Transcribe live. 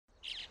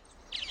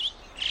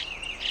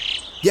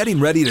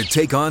Getting ready to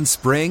take on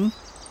spring?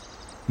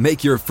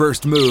 Make your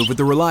first move with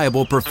the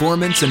reliable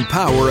performance and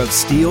power of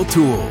Steel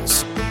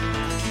tools.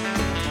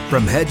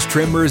 From hedge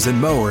trimmers and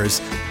mowers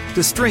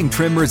to string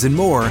trimmers and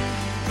more,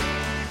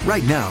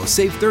 right now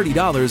save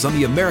 $30 on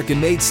the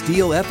American-made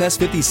Steel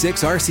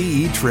FS56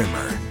 RCE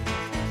trimmer.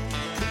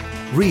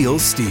 Real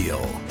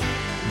Steel.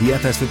 The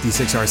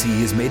FS56 RCE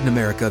is made in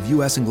America of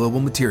U.S. and global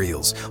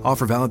materials.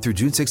 Offer valid through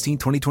June 16,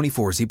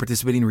 2024. See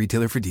participating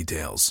retailer for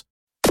details.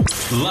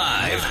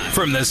 Live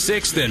from the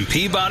 6th and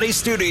Peabody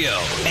Studio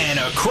and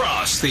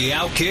across the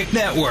Outkick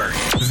Network,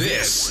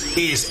 this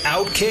is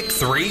Outkick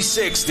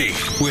 360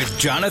 with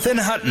Jonathan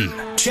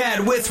Hutton,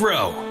 Chad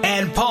Withrow,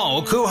 and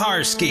Paul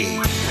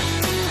Kuharsky.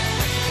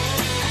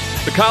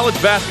 The college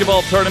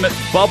basketball tournament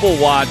bubble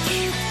watch,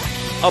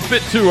 a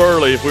bit too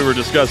early if we were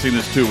discussing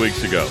this 2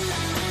 weeks ago.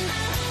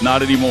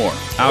 Not anymore.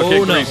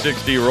 Outkick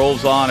 360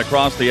 rolls on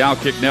across the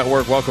Outkick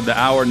Network. Welcome to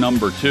hour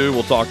number 2.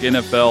 We'll talk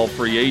NFL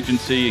free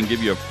agency and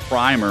give you a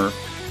primer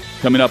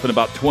coming up in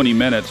about 20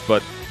 minutes.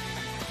 But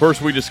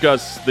first we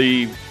discuss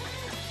the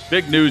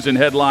big news and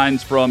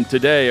headlines from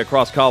today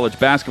across college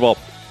basketball.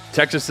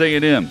 Texas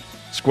A&M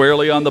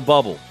squarely on the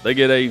bubble. They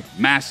get a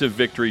massive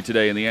victory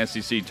today in the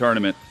SEC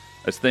tournament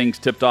as things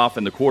tipped off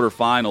in the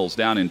quarterfinals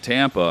down in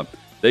Tampa.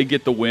 They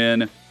get the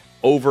win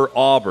over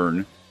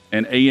Auburn,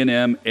 and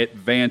A&M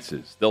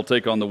advances. They'll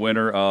take on the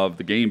winner of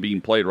the game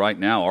being played right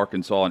now,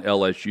 Arkansas and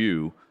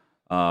LSU,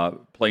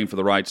 playing for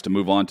the rights to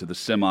move on to the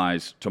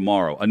semis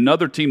tomorrow.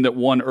 Another team that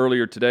won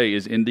earlier today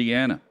is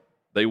Indiana.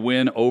 They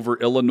win over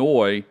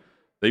Illinois.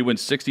 They win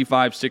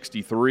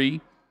 65-63.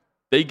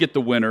 They get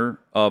the winner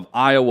of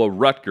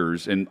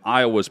Iowa-Rutgers, and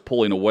Iowa's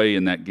pulling away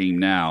in that game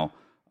now.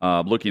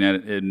 Looking at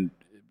it,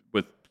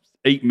 with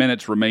 8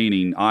 minutes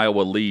remaining,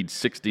 Iowa leads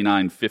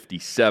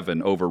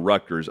 69-57 over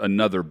Rutgers,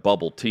 another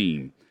bubble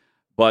team.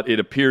 But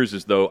it appears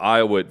as though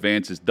Iowa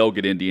advances, they'll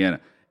get Indiana.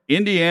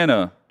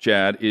 Indiana,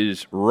 Chad,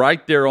 is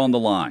right there on the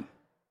line.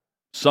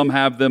 Some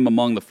have them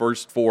among the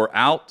first 4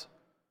 out.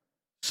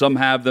 Some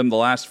have them the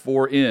last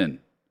 4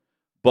 in.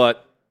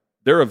 But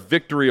they're a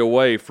victory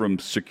away from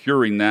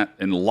securing that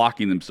and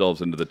locking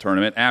themselves into the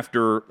tournament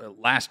after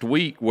last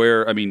week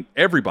where,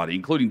 everybody,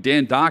 including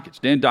Dan Dockich.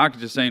 Dan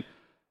Dockich is saying,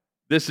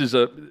 this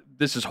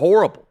is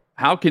horrible.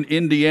 How can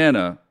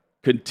Indiana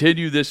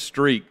continue this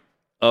streak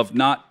of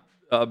not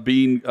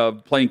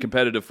playing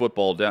competitive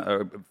football,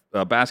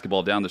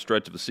 basketball down the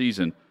stretch of the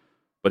season?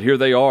 But here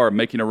they are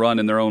making a run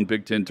in their own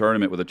Big Ten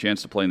tournament with a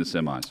chance to play in the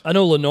semis. I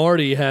know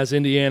Lenardi has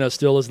Indiana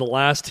still as the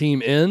last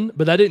team in,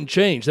 but that didn't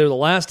change. They were the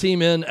last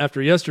team in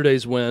after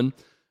yesterday's win.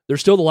 They're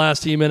still the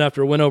last team in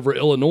after a win over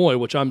Illinois,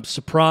 which I'm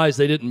surprised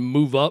they didn't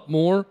move up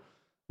more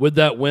with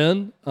that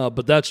win.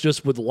 But that's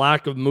just with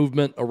lack of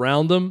movement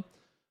around them.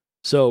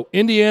 So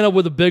Indiana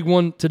with a big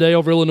one today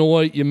over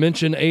Illinois. You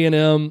mentioned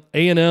A&M.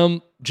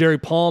 A&M, Jerry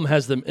Palm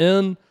has them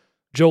in.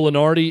 Joe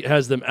Lenardi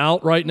has them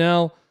out right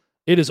now.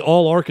 It is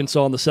all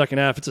Arkansas in the second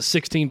half. It's a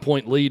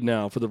 16-point lead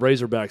now for the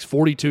Razorbacks,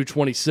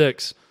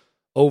 42-26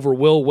 over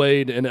Will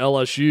Wade and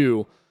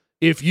LSU.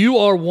 If you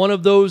are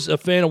a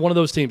fan of one of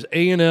those teams,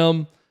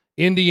 A&M,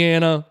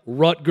 Indiana,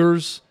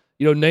 Rutgers,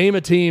 name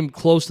a team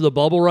close to the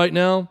bubble right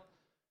now,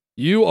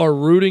 you are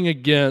rooting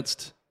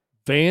against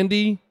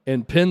Vandy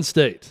and Penn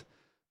State.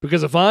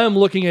 Because if I am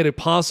looking at a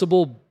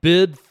possible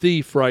bid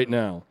thief right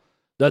now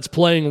that's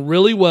playing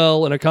really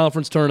well in a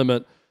conference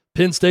tournament,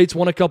 Penn State's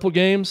won a couple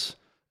games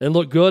and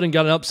looked good and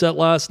got an upset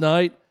last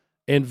night.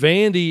 And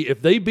Vandy,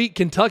 if they beat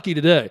Kentucky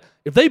today,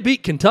 they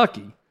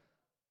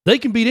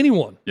can beat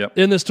anyone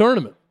in this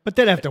tournament. But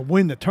they'd have to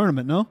win the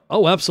tournament, no?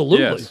 Oh,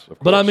 absolutely. Yes, of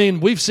course.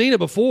 But, we've seen it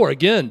before.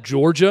 Again,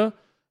 Georgia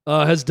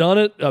has done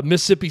it.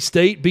 Mississippi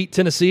State beat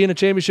Tennessee in a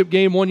championship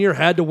game one year,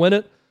 had to win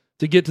it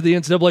to get to the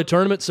NCAA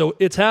tournament. So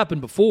it's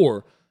happened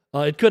before.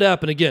 It could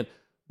happen again.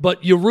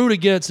 But you root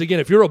against, again,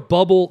 if you're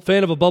a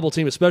fan of a bubble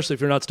team, especially if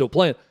you're not still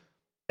playing,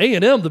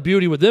 A&M, the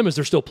beauty with them is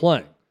they're still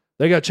playing.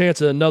 They got a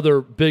chance at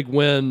another big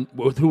win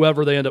with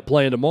whoever they end up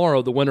playing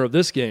tomorrow, the winner of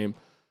this game.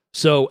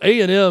 So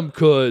A&M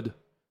could,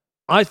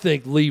 I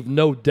think, leave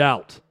no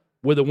doubt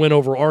with a win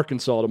over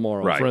Arkansas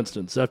tomorrow, for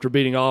instance, after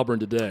beating Auburn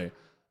today.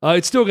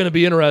 It's still going to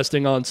be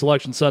interesting on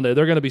Selection Sunday.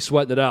 They're going to be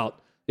sweating it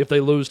out if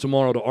they lose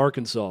tomorrow to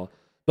Arkansas.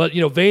 But,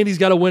 Vandy's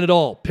got to win it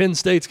all. Penn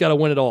State's got to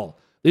win it all.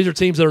 These are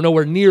teams that are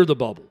nowhere near the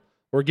bubble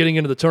or getting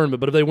into the tournament.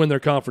 But if they win their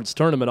conference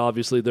tournament,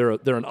 obviously they're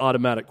an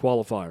automatic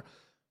qualifier.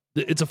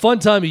 It's a fun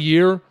time of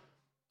year.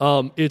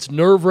 It's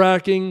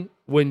nerve-wracking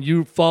when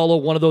you follow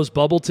one of those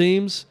bubble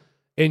teams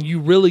and you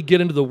really get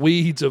into the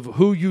weeds of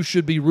who you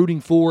should be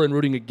rooting for and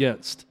rooting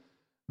against,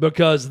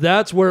 because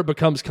that's where it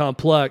becomes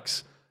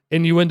complex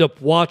and you end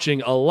up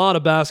watching a lot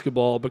of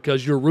basketball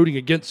because you're rooting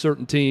against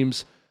certain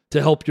teams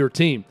to help your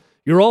team.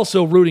 You're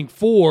also rooting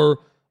for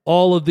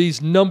all of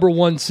these number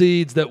one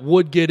seeds that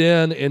would get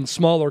in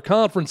smaller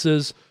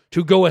conferences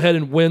to go ahead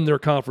and win their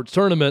conference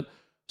tournament,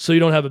 so you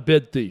don't have a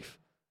bid thief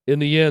in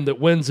the end that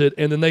wins it,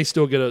 and then they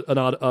still get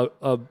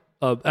an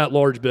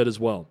at-large bid as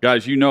well.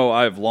 Guys,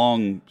 I've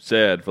long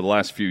said for the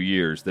last few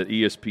years that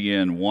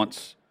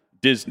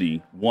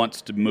Disney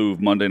wants to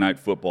move Monday Night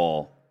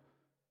Football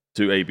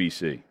to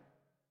ABC.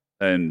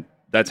 And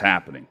that's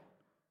happening.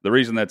 The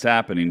reason that's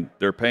happening,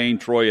 they're paying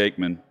Troy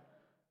Aikman,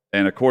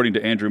 and according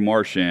to Andrew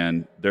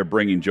Marchand, they're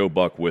bringing Joe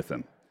Buck with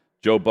him.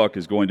 Joe Buck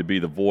is going to be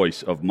the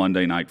voice of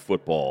Monday Night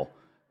Football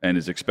and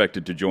is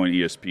expected to join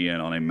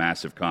ESPN on a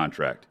massive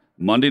contract.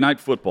 Monday Night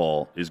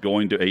Football is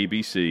going to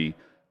ABC,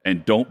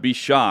 and don't be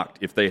shocked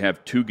if they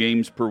have 2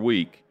 games per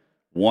week,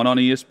 one on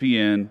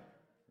ESPN,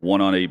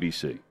 one on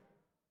ABC.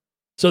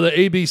 So the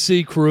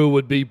ABC crew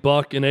would be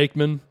Buck and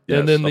Aikman, Yes,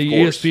 and then the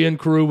of course. ESPN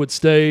crew would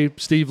stay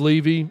Steve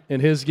Levy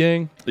and his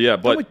gang? Yeah, I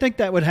but would think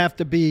that would have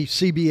to be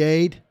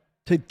CBA'd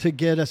to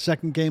get a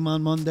second game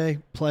on Monday,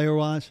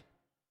 player-wise.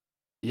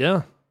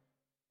 Yeah.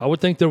 I would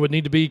think there would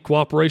need to be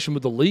cooperation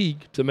with the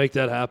league to make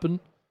that happen.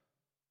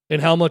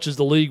 And how much is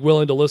the league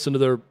willing to listen to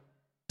their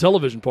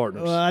television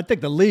partners? Well, I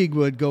think the league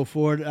would go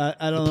for it.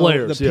 I don't know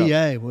players, if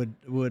the PA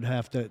would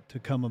have to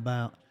come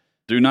about.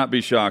 do not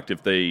be shocked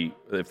if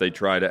they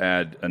try to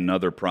add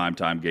another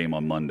primetime game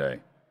on Monday.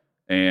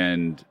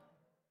 And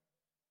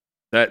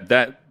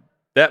that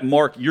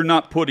mark, you're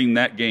not putting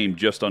that game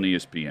just on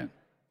ESPN.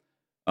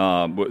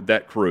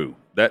 That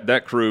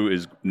crew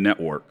is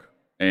network,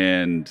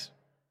 and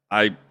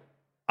I'm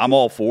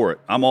all for it.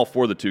 I'm all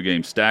for the 2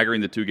 games,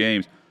 staggering the 2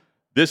 games.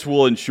 This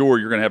will ensure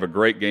you're going to have a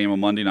great game on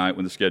Monday night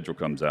when the schedule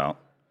comes out,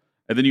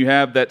 and then you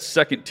have that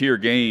second tier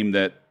game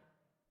that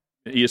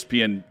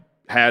ESPN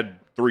had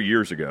 3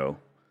 years ago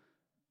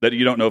that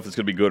you don't know if it's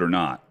going to be good or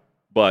not.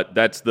 But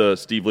that's the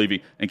Steve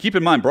Levy, and keep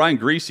in mind Brian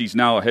Griese's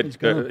now he's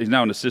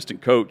now an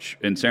assistant coach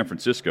in San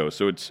Francisco.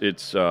 So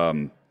it's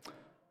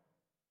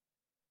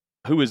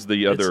who is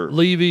the other? It's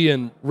Levy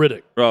and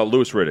Riddick.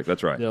 Louis Riddick.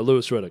 That's right. Yeah,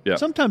 Louis Riddick. Yeah.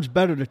 Sometimes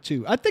better to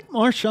 2. I think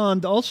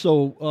Marchand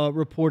also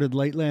reported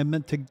lately, I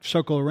meant to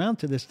circle around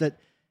to this, that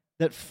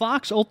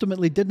Fox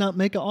ultimately did not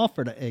make an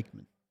offer to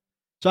Aikman.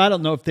 So I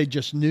don't know if they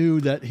just knew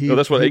that he. No,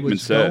 that's what he Aikman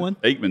was said. going.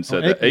 Aikman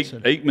said that.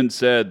 Aikman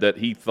said that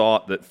he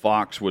thought that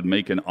Fox would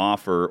make an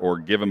offer or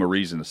give him a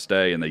reason to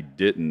stay, and they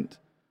didn't.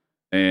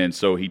 And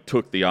so he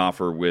took the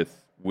offer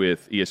with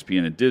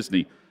ESPN and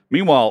Disney.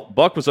 Meanwhile,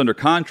 Buck was under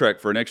contract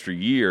for an extra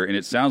year, and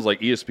it sounds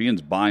like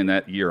ESPN's buying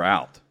that year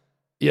out.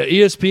 Yeah,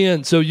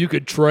 ESPN. So you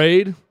could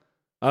trade.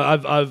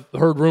 I've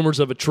heard rumors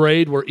of a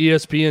trade where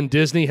ESPN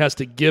Disney has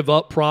to give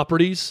up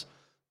properties.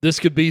 This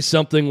could be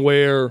something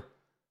where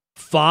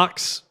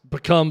Fox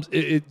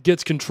it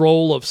gets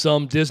control of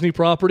some Disney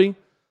property.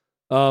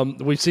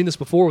 We've seen this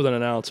before with an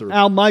announcer.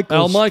 Al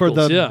Michaels for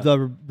yeah.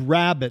 the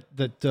rabbit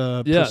that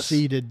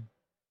preceded.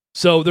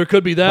 So there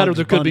could be that, Bugs or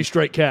there could Bunny. be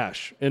straight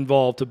cash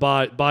involved to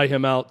buy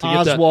him out. To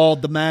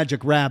Oswald the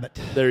Magic Rabbit.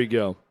 get that. There you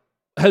go.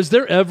 Has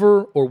there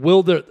ever, or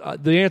will there?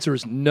 The answer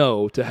is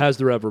no. To has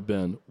there ever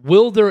been?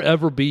 Will there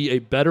ever be a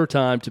better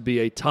time to be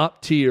a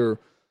top tier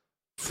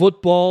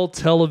football,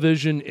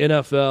 television,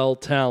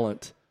 NFL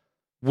talent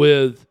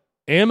with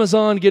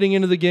Amazon getting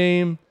into the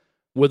game,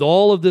 with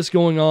all of this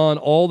going on,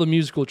 all the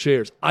musical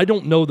chairs? I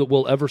don't know that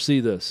we'll ever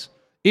see this.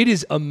 It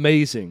is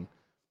amazing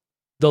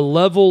the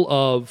level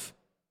of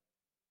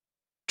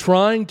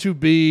trying to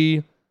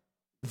be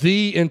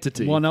the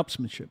entity,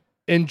 One-upsmanship.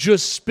 and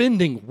just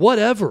spending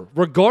whatever,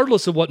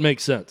 regardless of what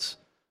makes sense.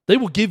 They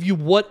will give you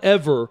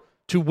whatever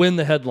to win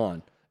the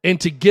headline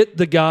and to get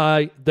the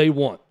guy they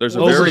want. There's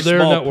a over very their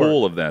small network.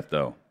 pool of that,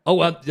 though. Oh,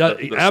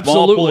 The absolutely.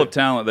 small pool of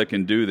talent that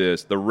can do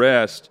this. The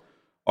rest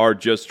are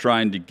just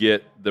trying to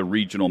get the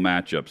regional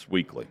matchups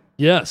weekly.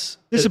 Yes.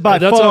 This is by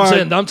That's what I'm far-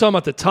 saying. I'm talking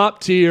about the top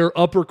tier,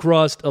 upper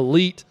crust,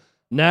 elite,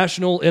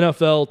 national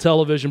NFL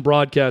television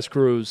broadcast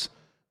crews.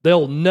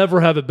 They'll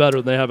never have it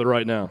better than they have it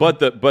right now. But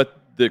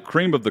the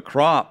cream of the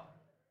crop,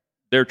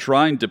 they're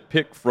trying to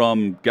pick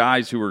from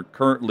guys who are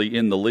currently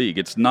in the league.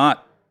 It's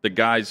not the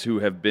guys who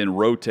have been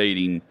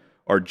rotating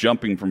or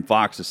jumping from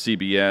Fox to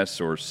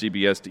CBS or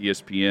CBS to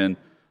ESPN.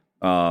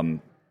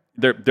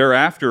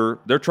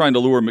 They're trying to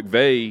lure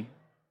McVay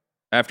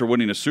after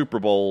winning a Super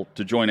Bowl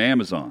to join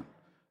Amazon.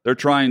 They're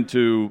trying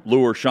to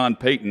lure Sean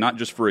Payton, not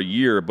just for a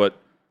year, but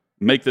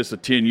make this a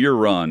 10-year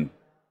run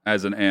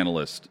as an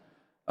analyst.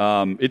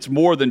 It's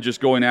more than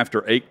just going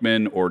after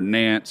Aikman or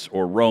Nance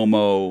or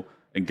Romo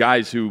and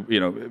guys who,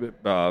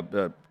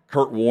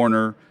 Kurt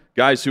Warner,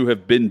 guys who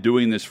have been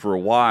doing this for a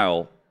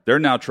while. They're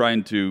now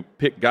trying to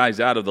pick guys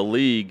out of the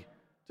league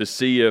to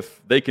see if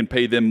they can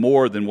pay them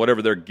more than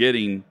whatever they're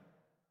getting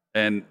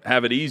and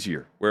have it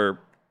easier, where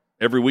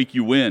every week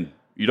you win.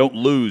 You don't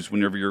lose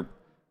whenever you're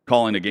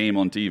calling a game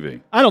on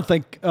TV. I don't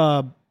think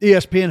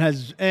ESPN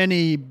has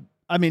any.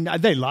 I mean,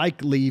 they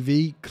like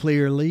Levy,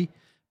 clearly,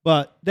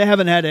 but they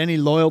haven't had any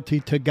loyalty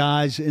to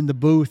guys in the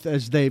booth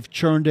as they've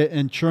churned it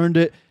and churned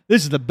it.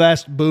 This is the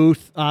best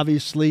booth,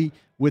 obviously,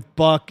 with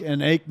Buck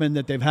and Aikman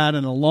that they've had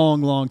in a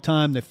long, long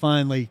time. They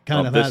finally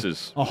kind of had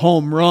a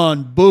home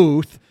run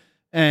booth.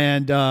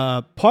 And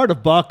part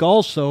of Buck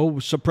also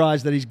was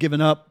surprised that he's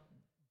given up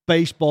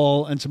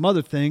baseball and some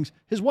other things.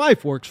 His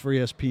wife works for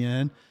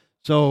ESPN.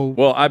 So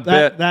I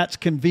bet that's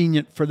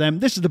convenient for them.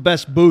 This is the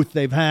best booth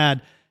they've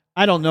had.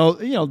 I don't know.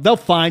 They'll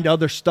find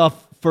other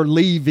stuff for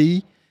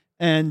Levy.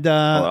 And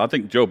I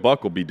think Joe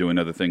Buck will be doing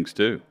other things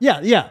too.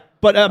 Yeah.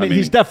 But I mean,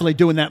 he's definitely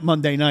doing that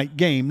Monday night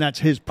game. That's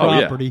his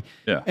property.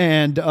 Yeah.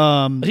 And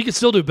he could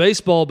still do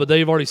baseball, but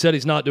they've already said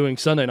he's not doing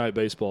Sunday night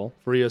baseball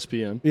for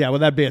ESPN. yeah, well,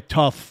 that'd be a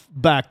tough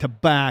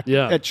back-to-back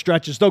at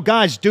stretches. Though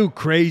guys do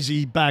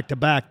crazy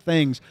back-to-back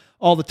things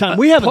all the time.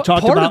 We haven't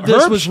talked part about of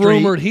this Herb was Street.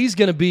 rumored he's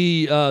going to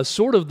be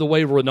sort of the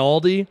way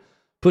Rinaldi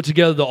put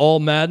together the All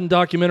Madden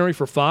documentary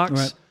for Fox.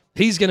 Right.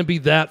 He's going to be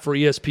that for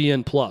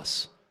ESPN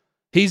Plus.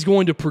 He's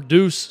going to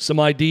produce some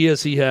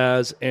ideas he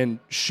has and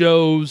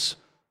shows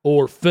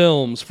or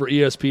films for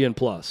ESPN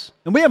Plus.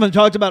 And we haven't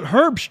talked about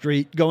Herb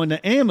Street going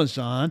to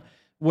Amazon,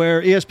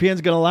 where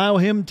ESPN's going to allow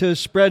him to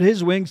spread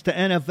his wings to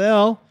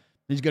NFL.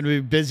 He's going to be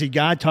a busy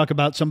guy. Talk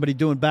about somebody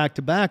doing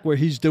back-to-back where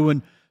he's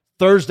doing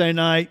Thursday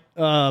night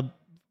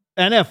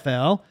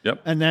NFL,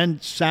 and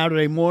then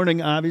Saturday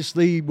morning,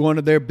 obviously, one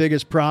of their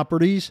biggest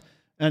properties,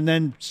 and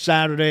then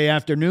Saturday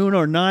afternoon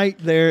or night,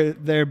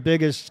 their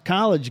biggest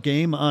college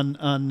game on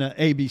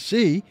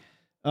ABC.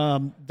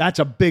 That's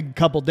a big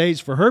couple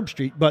days for Herb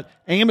Street. But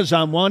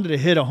Amazon wanted to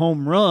hit a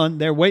home run.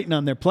 They're waiting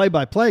on their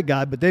play-by-play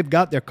guy, but they've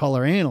got their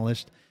color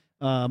analyst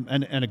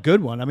and a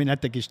good one. I mean, I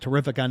think he's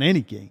terrific on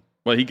any game.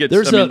 Well, he gets.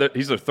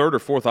 He's their third or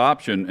fourth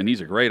option, and he's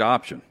a great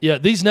option. Yeah,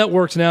 these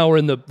networks now are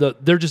in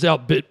they're just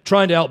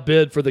trying to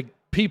outbid for the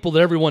people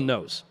that everyone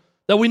knows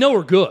that we know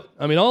are good.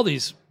 I mean, all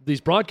these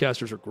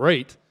broadcasters are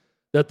great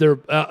that they're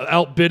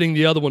outbidding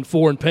the other one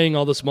for and paying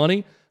all this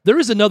money. There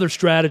is another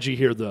strategy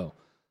here, though,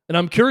 and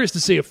I'm curious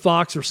to see if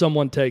Fox or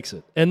someone takes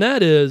it. And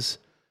that is,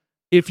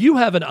 if you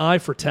have an eye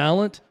for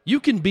talent, you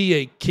can be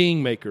a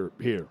kingmaker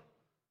here.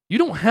 You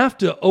don't have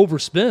to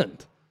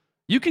overspend.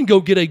 You can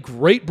go get a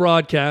great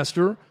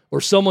broadcaster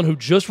or someone who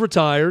just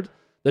retired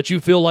that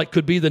you feel like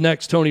could be the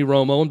next Tony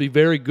Romo and be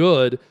very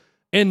good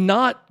and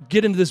not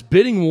get into this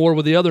bidding war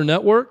with the other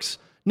networks.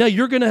 Now,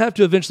 you're going to have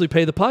to eventually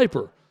pay the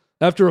piper.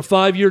 After a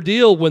 5-year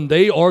deal, when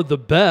they are the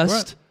best,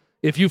 right,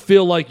 if you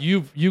feel like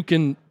you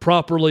can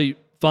properly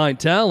find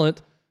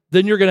talent,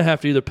 then you're going to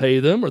have to either pay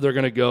them or they're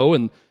going to go,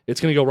 and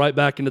it's going to go right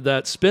back into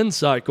that spin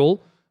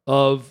cycle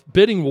of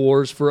bidding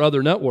wars for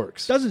other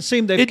networks. Doesn't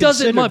seem they've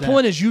considered that. My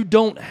point is you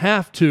don't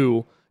have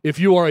to, if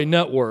you are a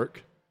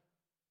network,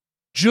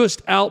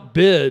 just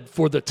outbid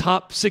for the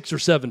top 6 or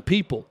 7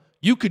 people.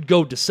 You could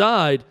go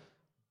decide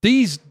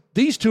these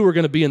two are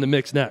going to be in the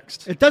mix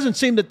next. It doesn't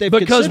seem that they've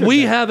because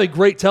we that. have a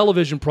great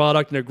television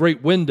product and a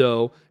great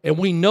window, and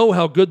we know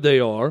how good they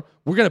are.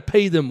 We're going to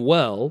pay them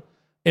well,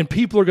 and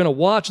people are going to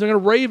watch, and they're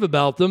going to rave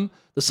about them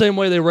the same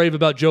way they rave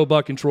about Joe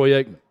Buck and Troy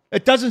Aikman.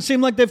 It doesn't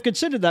seem like they've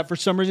considered that for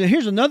some reason.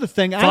 Here's another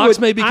thing. Fox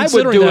may be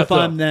considering I would do that, if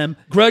I'm them.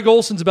 Greg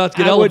Olson's about to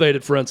get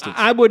elevated, for instance.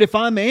 I would if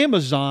I'm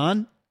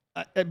Amazon,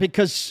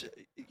 because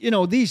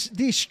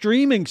these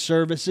streaming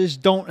services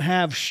don't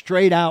have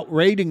straight out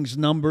ratings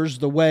numbers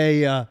the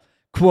way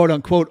quote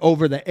unquote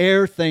over the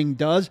air thing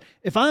does.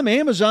 If I'm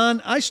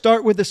Amazon, I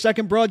start with the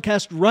second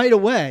broadcast right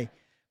away.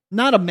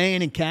 Not a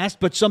Manning cast,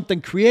 but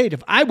something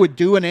creative. I would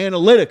do an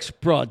analytics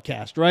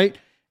broadcast, right?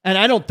 And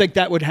I don't think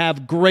that would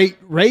have great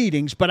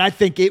ratings, but I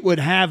think it would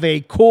have a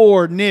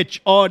core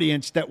niche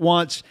audience that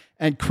wants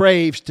and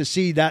craves to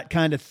see that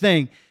kind of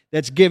thing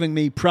that's giving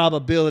me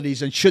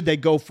probabilities. And should they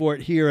go for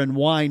it here and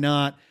why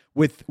not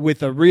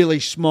with a really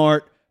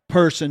smart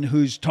person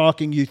who's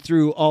talking you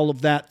through all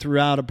of that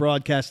throughout a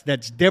broadcast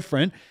that's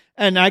different.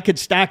 And I could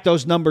stack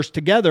those numbers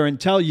together and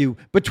tell you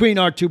between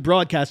our two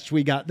broadcasts,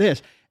 we got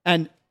this.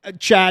 And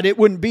Chad, it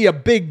wouldn't be a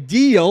big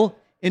deal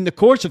in the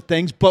course of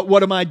things, but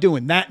what am I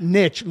doing? That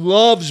niche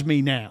loves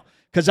me now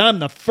because I'm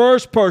the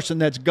first person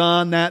that's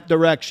gone that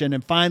direction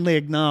and finally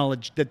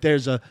acknowledged that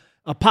there's a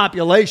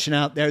population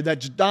out there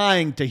that's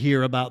dying to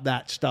hear about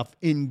that stuff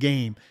in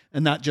game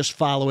and not just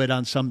follow it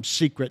on some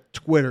secret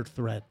Twitter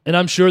thread. And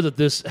I'm sure that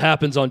this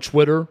happens on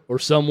Twitter or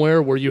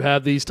somewhere where you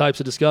have these types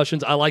of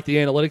discussions. I like the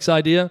analytics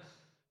idea.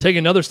 Take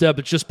another step,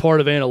 it's just part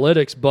of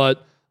analytics,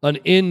 but an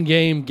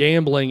in-game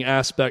gambling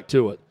aspect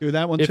to it. Do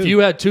that one too. If you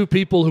had two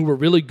people who were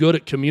really good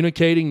at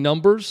communicating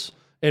numbers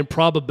and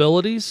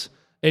probabilities,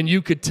 and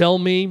you could tell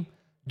me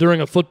during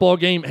a football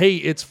game, hey,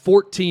 it's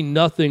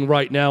 14-0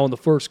 right now in the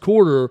first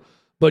quarter,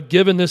 but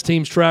given this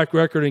team's track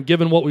record and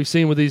given what we've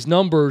seen with these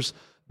numbers,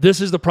 this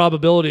is the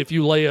probability if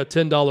you lay a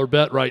 $10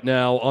 bet right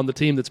now on the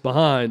team that's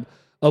behind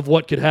of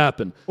what could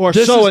happen. Or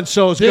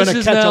so-and-so is going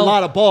to catch a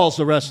lot of balls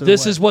the rest of the way.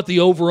 This is what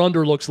the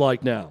over-under looks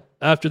like now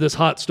after this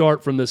hot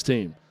start from this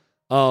team.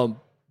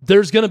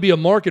 There's going to be a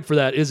market for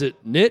that. Is it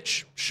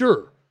niche?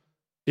 Sure.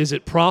 Is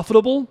it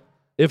profitable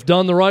if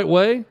done the right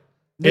way?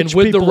 Niche and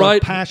with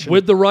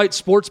the right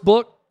sports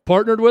book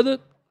partnered with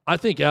it? I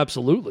think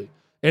absolutely.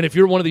 And if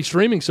you're one of these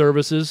streaming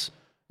services,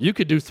 you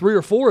could do 3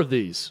 or 4 of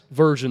these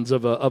versions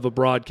of a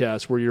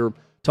broadcast where you're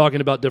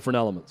talking about different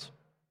elements.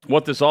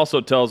 What this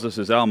also tells us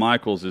is Al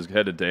Michaels is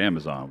headed to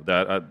Amazon.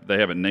 They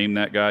haven't named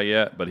that guy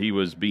yet, but he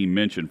was being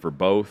mentioned for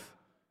both.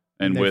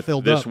 And with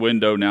this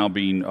window now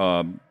being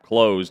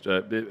closed,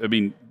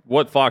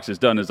 what Fox has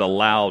done is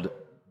allowed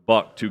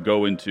Buck to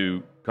go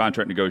into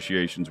contract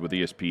negotiations with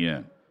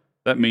ESPN.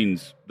 That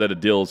means that a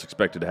deal is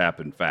expected to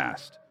happen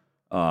fast,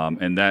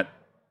 and that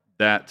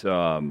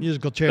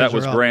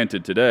was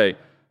granted today.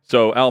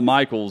 So Al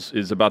Michaels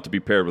is about to be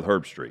paired with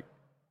Herbstreit.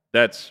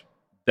 That's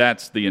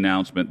the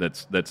announcement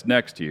that's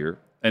next here.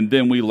 And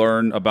then we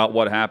learn about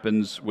what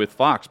happens with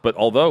Fox. But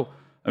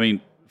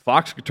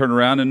Fox could turn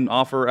around and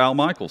offer Al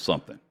Michaels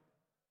something.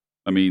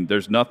 I mean,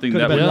 there's nothing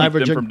that would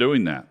keep them from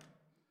doing that.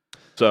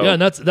 So yeah,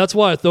 and that's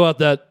why I throw out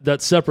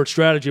that separate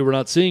strategy we're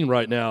not seeing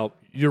right now.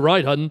 You're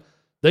right, Hutton.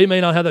 They may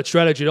not have that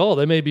strategy at all.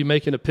 They may be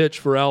making a pitch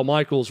for Al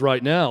Michaels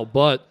right now,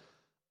 but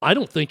I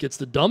don't think it's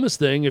the dumbest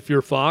thing if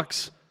you're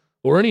Fox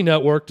or any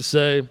network to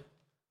say,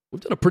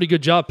 we've done a pretty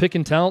good job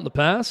picking talent in the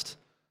past.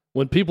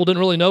 When people didn't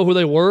really know who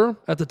they were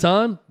at the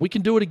time, we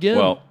can do it again.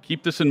 Well,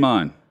 keep this in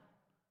mind.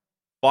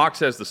 Fox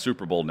has the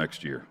Super Bowl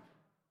next year.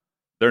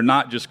 They're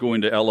not just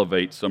going to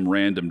elevate some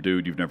random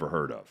dude you've never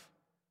heard of.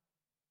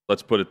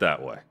 Let's put it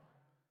that way.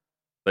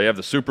 They have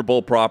the Super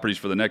Bowl properties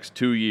for the next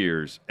 2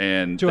 years,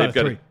 and they've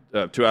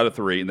got 2 out of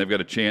 3, and they've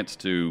got a chance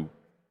to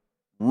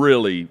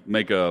really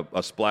make a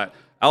splat.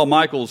 Al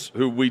Michaels,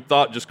 who we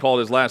thought just called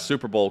his last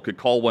Super Bowl, could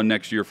call one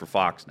next year for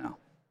Fox now,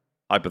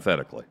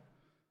 hypothetically.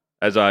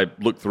 As I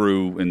look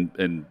through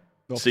and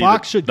see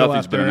Fox that should go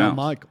nothing's after been Al announced.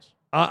 Michaels.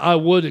 I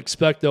would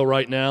expect, though,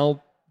 right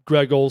now,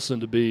 Greg Olson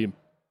to be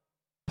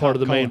part of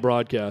the main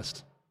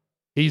broadcast.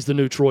 He's the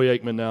new Troy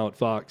Aikman now at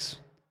Fox,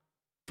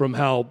 from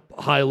how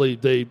highly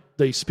they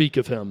speak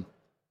of him.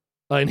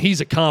 And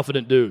he's a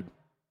confident dude,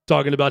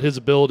 talking about his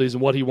abilities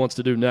and what he wants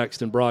to do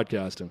next in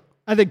broadcasting.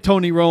 I think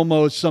Tony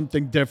Romo is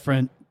something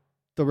different.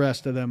 The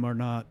rest of them are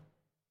not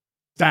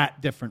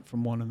that different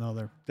from one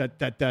another.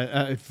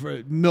 That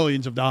for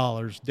millions of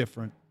dollars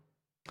different.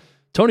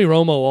 Tony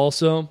Romo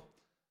also,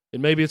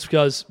 and maybe it's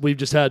because we've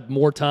just had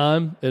more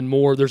time and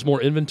there's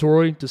more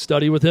inventory to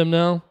study with him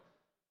now,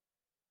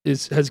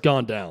 has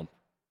gone down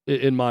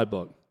in my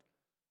book.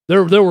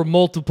 There were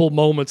multiple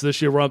moments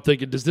this year where I'm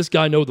thinking, does this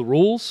guy know the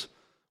rules?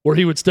 Where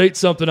he would state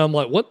something, I'm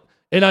like, what?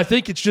 And I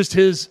think it's just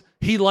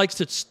he likes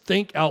to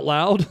think out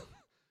loud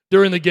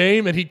during the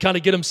game, and he'd kind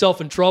of get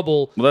himself in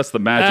trouble. Well, that's the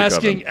magic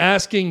of him.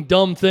 Asking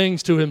dumb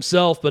things to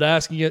himself, but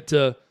asking it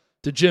to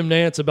Jim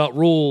Nantz about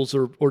rules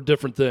or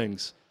different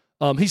things.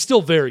 He's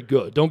still very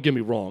good. Don't get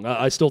me wrong.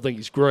 I still think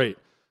he's great.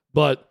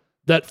 But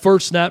that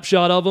first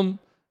snapshot of him,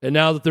 and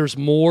now that there's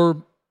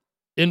more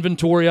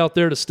inventory out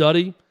there to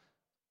study,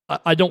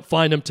 I don't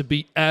find him to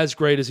be as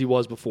great as he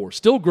was before.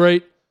 Still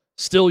great,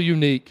 still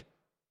unique,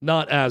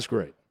 not as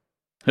great.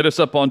 Hit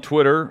us up on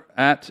Twitter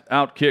at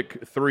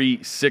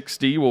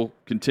Outkick360. We'll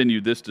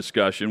continue this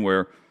discussion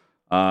where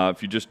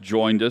if you just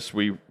joined us,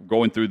 we're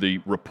going through the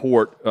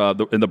report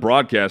in the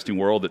broadcasting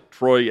world that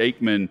Troy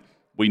Aikman,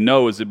 we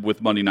know, is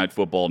with Monday Night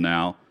Football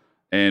now,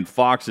 and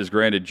Fox has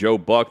granted Joe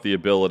Buck the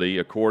ability,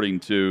 according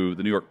to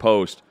the New York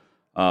Post,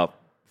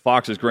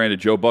 Fox has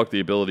granted Joe Buck the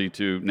ability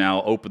to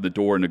now open the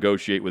door and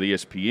negotiate with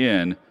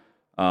ESPN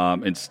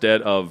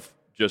instead of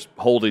just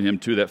holding him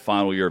to that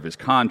final year of his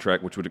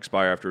contract, which would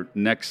expire after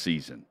next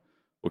season.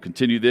 We'll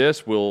continue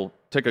this. We'll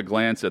take a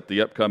glance at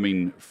the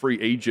upcoming free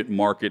agent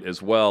market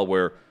as well,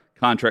 where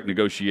contract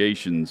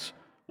negotiations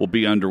will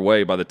be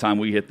underway by the time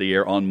we hit the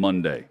air on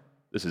Monday.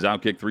 This is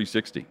Outkick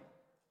 360.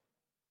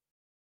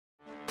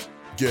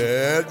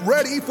 Get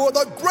ready for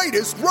the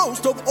greatest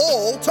roast of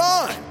all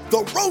time,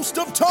 the Roast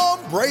of Tom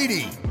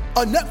Brady,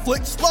 a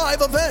Netflix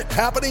live event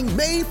happening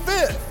May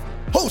 5th.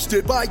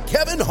 Hosted by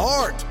Kevin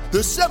Hart, the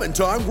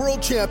 7-time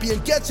world champion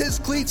gets his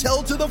cleats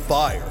held to the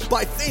fire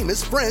by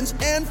famous friends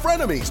and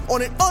frenemies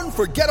on an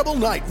unforgettable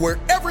night where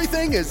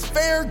everything is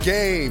fair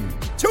game.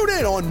 Tune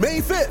in on May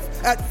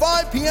 5th at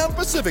 5 p.m.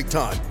 Pacific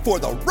time for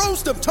the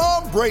Roast of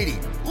Tom Brady,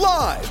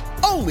 live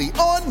only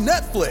on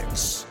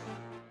Netflix.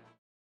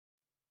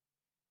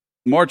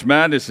 March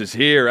Madness is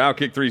here.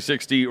 Outkick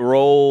 360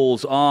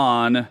 rolls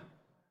on.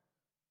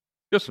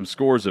 Just some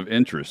scores of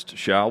interest,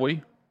 shall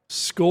we?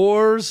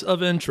 Scores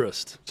of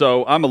interest.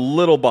 So I'm a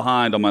little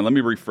behind on mine. Let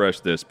me refresh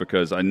this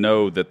because I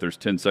know that there's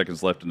 10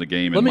 seconds left in the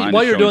game.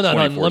 While you're doing that,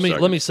 hon, let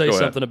me say Go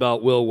something ahead.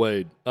 about Will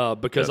Wade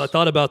because I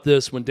thought about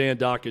this when Dan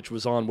Dockich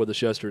was on with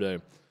us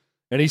yesterday.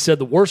 And he said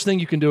the worst thing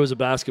you can do as a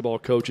basketball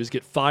coach is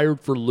get fired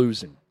for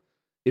losing.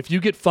 If you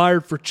get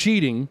fired for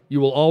cheating, you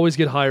will always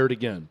get hired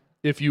again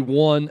if you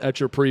won at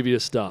your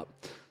previous stop.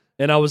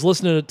 And I was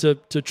listening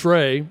to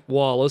Trey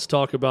Wallace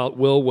talk about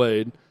Will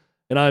Wade,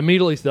 and I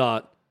immediately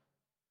thought,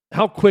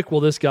 how quick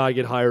will this guy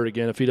get hired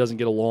again if he doesn't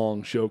get a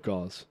long show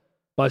cause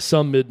by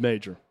some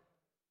mid-major?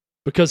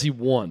 Because he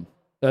won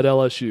at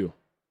LSU.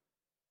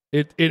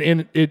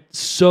 It's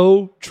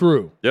so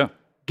true. Yeah.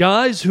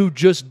 Guys who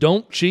just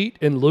don't cheat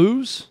and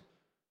lose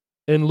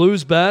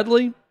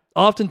badly,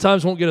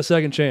 oftentimes won't get a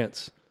second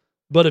chance.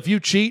 But if you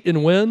cheat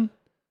and win,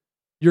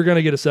 you're going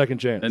to get a second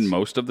chance. And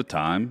most of the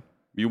time,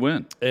 you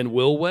win. And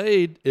Will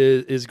Wade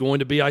is going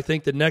to be, I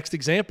think, the next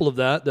example of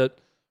that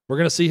we're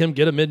going to see him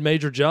get a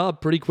mid-major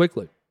job pretty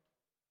quickly.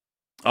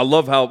 I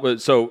love how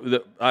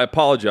I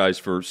apologize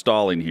for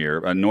stalling here.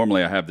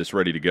 Normally I have this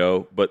ready to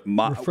go, but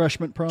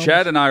Refreshment problems.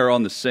 Chad and I are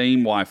on the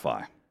same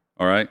Wi-Fi.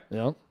 All right?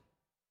 Yeah.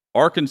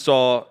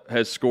 Arkansas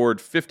has scored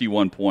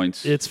 51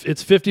 points. It's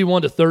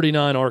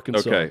 51-39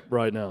 Arkansas Okay.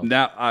 right now.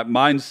 Now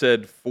mine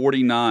said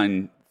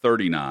 49-31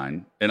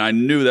 51-39, and I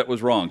knew that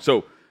was wrong.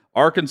 So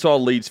Arkansas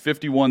leads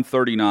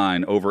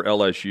 51-39 over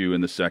LSU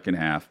in the second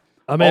half.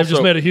 I may have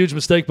just made a huge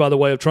mistake, by the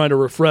way, of trying to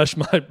refresh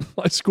my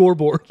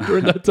scoreboard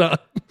during that time.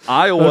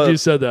 Iowa, you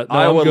said that. No,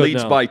 Iowa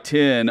leads by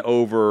 10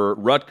 over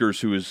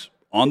Rutgers, who is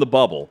on the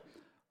bubble.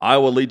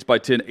 Iowa leads by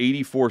 10,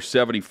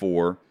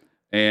 84-74,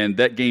 and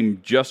that game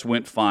just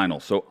went final.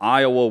 So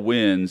Iowa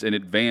wins and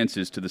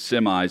advances to the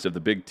semis of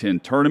the Big Ten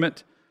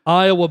tournament.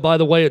 Iowa, by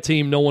the way, a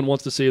team no one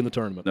wants to see in the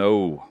tournament.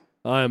 No.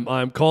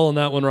 I'm calling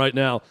that one right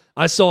now.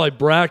 I saw a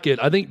bracket.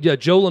 I think,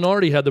 Joe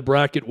Lunardi had the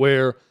bracket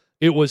where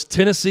it was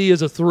Tennessee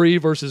as a 3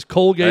 versus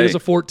Colgate as a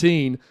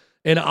 14,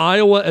 and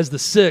Iowa as the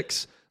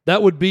 6.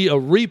 That would be a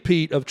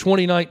repeat of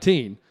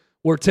 2019,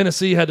 where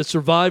Tennessee had to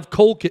survive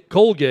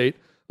Colgate,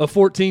 a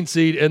 14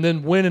 seed, and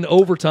then win in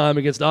overtime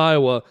against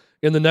Iowa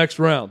in the next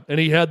round. And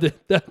he had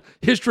that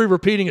history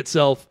repeating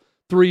itself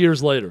 3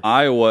 years later.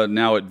 Iowa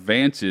now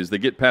advances. They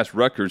get past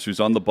Rutgers, who's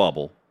on the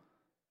bubble,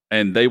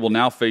 and they will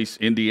now face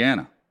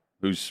Indiana,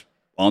 who's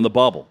on the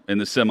bubble in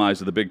the semis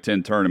of the Big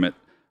Ten tournament.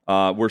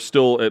 We're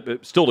still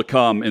to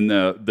come in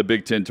the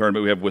Big Ten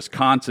tournament. We have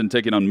Wisconsin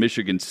taking on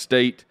Michigan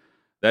State.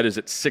 That is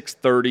at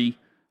 6:30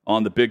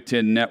 on the Big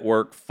Ten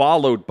Network,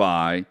 followed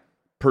by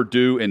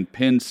Purdue and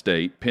Penn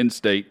State. Penn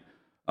State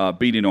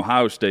beating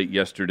Ohio State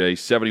yesterday,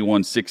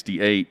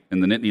 71-68,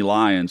 and the Nittany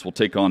Lions will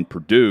take on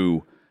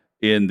Purdue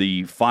in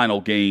the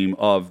final game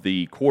of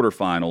the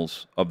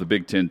quarterfinals of the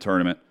Big Ten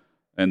tournament.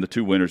 And the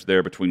two winners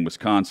there between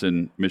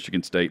Wisconsin,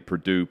 Michigan State,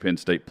 Purdue, Penn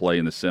State play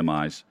in the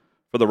semis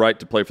for the right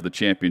to play for the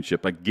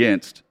championship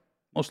against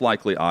most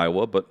likely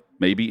Iowa, but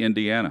maybe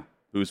Indiana,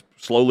 who's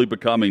slowly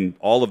becoming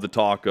all of the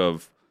talk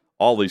of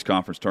all these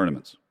conference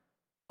tournaments.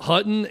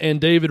 Hutton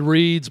and David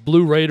Reed's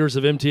Blue Raiders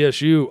of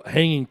MTSU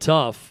hanging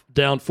tough,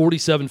 down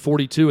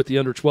 47-42 at the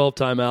under-12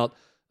 timeout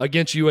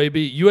against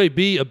UAB.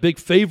 UAB, a big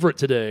favorite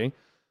today.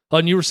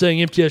 Hutton, you were saying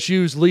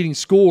MTSU's leading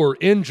scorer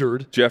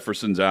injured.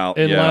 Jefferson's out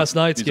in last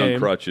night's game. He's on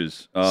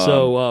crutches.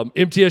 So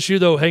MTSU,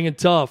 though, hanging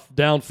tough,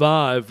 down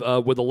 5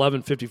 with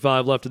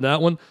 11:55 left in that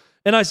one.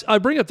 And I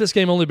bring up this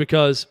game only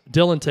because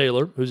Dylan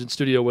Taylor, who's in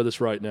studio with us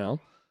right now,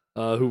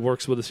 who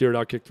works with us here at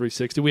Outkick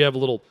 360, we have a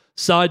little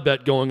side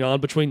bet going on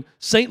between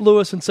St.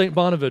 Louis and St.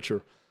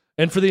 Bonaventure.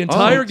 And for the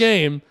entire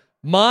game,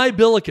 my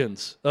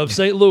Billikens of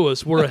St.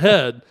 Louis were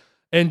ahead.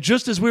 And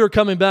just as we were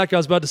coming back, I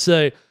was about to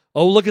say,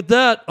 oh, look at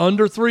that.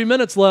 Under 3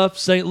 minutes left.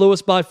 St.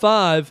 Louis by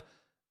 5.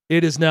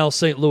 It is now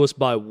St. Louis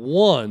by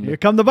 1. Here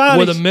come the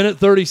bodies. With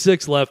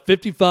 1:36 left.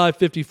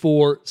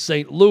 55-54.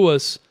 St.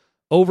 Louis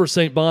over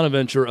St.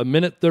 Bonaventure.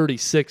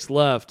 1:36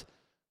 left.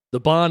 The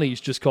Bonnies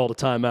just called a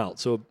timeout.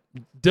 So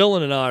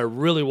Dylan and I are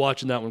really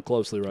watching that one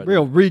closely right now.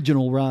 Real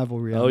regional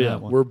rivalry on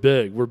that one. We're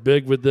big. We're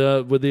big with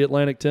the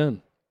Atlantic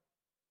 10.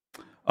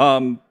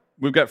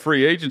 We've got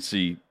free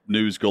agency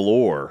news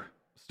galore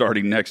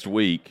starting next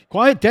week.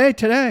 Quiet day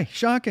today,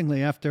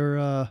 shockingly,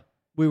 after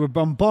we were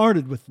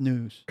bombarded with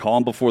news.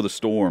 Calm before the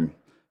storm.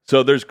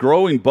 So there's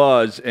growing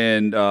buzz,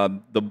 and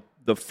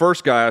the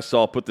first guy I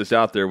saw put this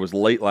out there was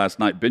late last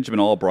night. Benjamin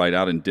Albright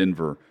out in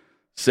Denver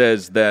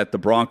says that the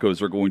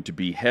Broncos are going to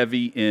be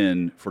heavy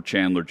in for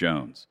Chandler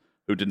Jones,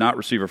 who did not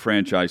receive a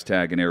franchise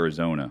tag in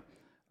Arizona.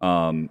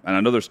 And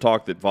I know there's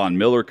talk that Von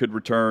Miller could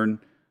return,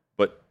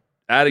 but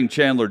adding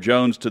Chandler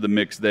Jones to the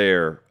mix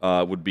there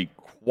would be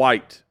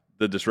quite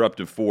the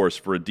disruptive force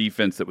for a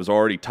defense that was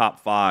already top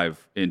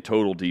 5 in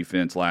total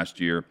defense last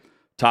year,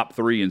 top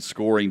 3 in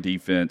scoring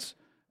defense,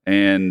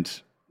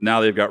 and now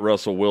they've got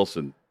Russell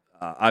Wilson.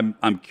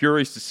 I'm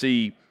curious to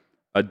see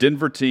a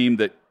Denver team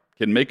that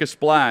can make a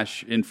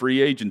splash in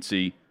free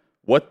agency,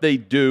 what they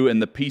do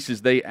and the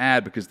pieces they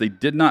add, because they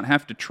did not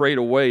have to trade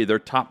away their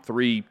top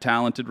 3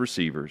 talented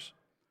receivers.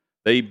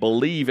 They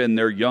believe in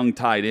their young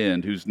tight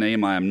end, whose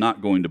name I am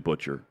not going to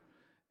butcher.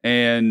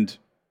 And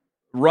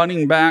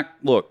running back,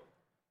 look,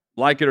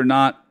 like it or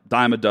not,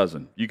 dime a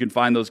dozen. You can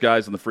find those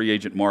guys in the free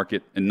agent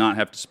market and not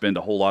have to spend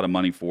a whole lot of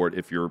money for it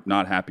if you're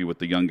not happy with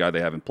the young guy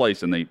they have in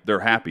place, and they're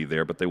happy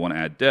there, but they want to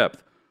add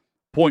depth.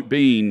 Point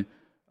being,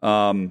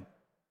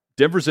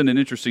 Denver's in an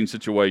interesting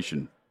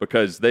situation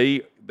because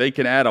they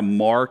can add a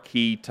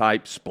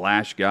marquee-type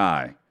splash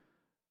guy,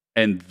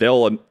 and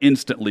they'll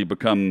instantly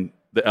become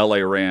the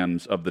L.A.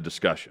 Rams of the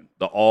discussion,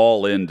 the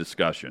all-in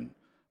discussion,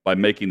 by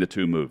making the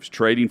 2 moves,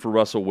 trading for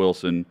Russell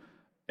Wilson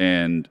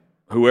and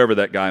whoever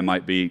that guy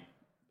might be.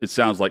 It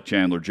sounds like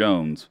Chandler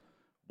Jones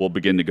will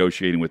begin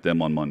negotiating with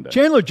them on Monday.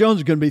 Chandler Jones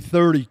is going to be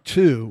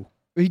 32.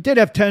 He did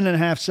have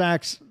 10.5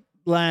 sacks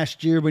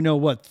last year. We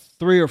know,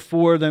 3 or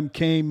 4 of them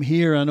came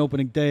here on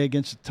opening day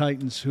against the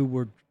Titans,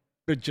 who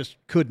just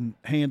couldn't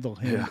handle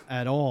him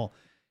at all.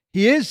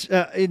 He is,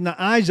 in the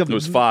eyes of... It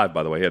was 5,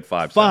 by the way. He had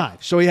 5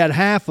 sacks. So he had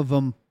half of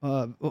them,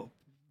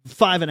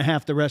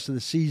 5.5 the rest of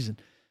the season.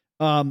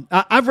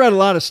 I've read a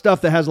lot of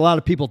stuff that has a lot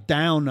of people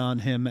down on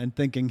him and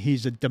thinking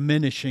he's a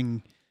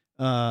diminishing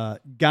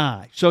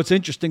guy. So it's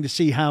interesting to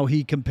see how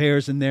he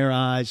compares in their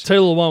eyes.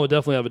 Taylor Lewan would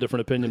definitely have a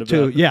different opinion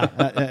about it. Yeah,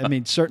 I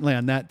mean, certainly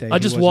on that day. I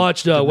just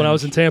watched, when I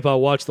was in Tampa, I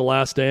watched The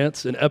Last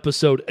Dance, and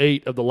episode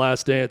 8 of The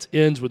Last Dance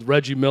ends with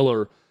Reggie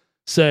Miller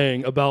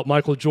saying about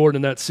Michael Jordan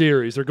in that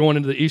series. They're going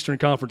into the Eastern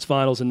Conference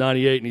Finals in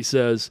 '98, and he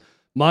says,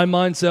 "My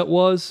mindset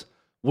was,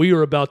 we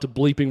are about to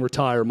bleeping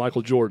retire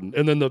Michael Jordan."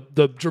 And then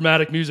the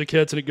dramatic music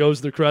hits, and it goes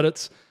to the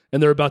credits,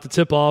 and they're about to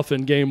tip off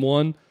in Game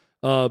 1.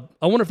 I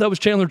wonder if that was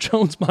Chandler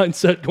Jones'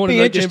 mindset going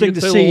into that game. It'd be interesting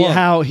to see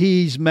how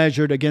he's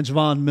measured against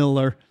Von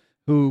Miller,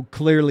 who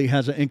clearly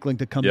has an inkling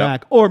to come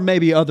back, or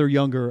maybe other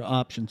younger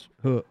options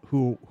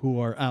who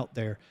are out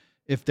there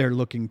if they're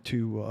looking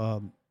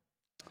to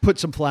put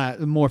some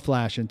more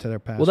flash into their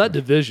pass. Well, that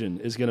division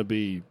is going to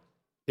be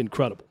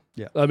incredible.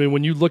 Yeah. I mean,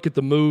 when you look at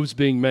the moves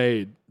being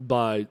made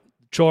by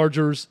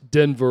Chargers,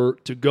 Denver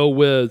to go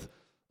with,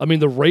 I mean,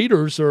 the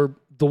Raiders are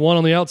the one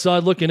on the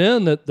outside looking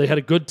in that they had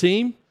a good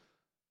team,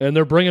 and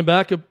they're bringing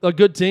back a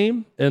good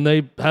team, and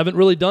they haven't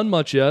really done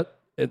much yet.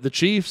 And the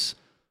Chiefs,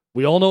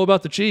 we all know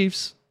about the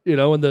Chiefs, and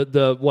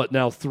the what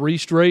now 4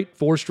 straight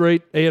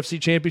AFC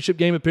Championship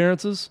game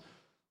appearances,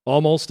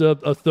 almost a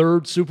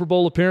third Super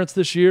Bowl appearance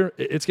this year.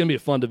 It's going to be a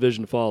fun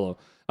division to follow.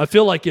 I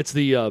feel like it's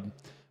the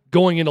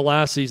going into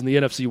last season, the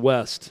NFC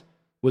West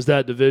was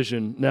that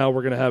division. Now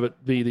we're going to have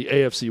it be the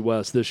AFC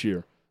West this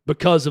year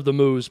because of the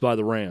moves by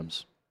the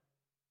Rams.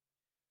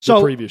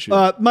 So, previous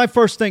year. My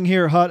first thing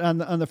here, Hut,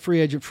 on the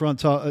free agent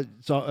front,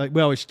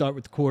 we always start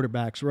with the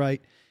quarterbacks,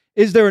 right?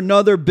 Is there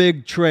another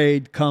big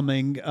trade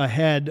coming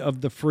ahead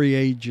of the free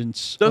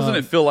agents? Doesn't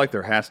it feel like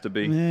there has to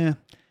be? Yeah.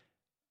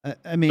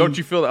 I mean, don't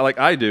you feel that? Like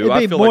I do. It'd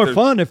be I feel more like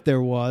fun if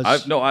there was.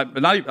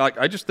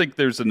 I just think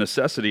there's a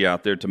necessity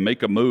out there to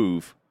make a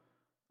move.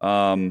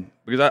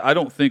 Because I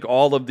don't think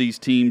all of these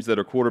teams that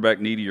are quarterback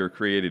needy are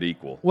created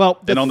equal. Well,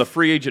 and on the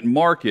free agent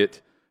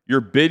market,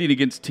 you're bidding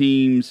against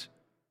teams.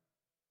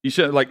 You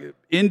should like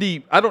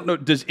Indy. I don't know.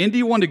 Does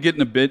Indy want to get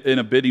in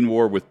a bidding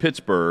war with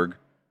Pittsburgh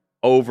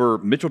over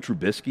Mitchell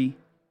Trubisky?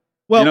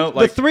 Well,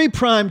 the 3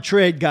 prime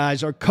trade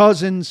guys are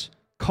Cousins,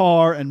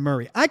 Carr, and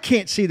Murray. I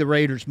can't see the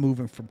Raiders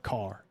moving from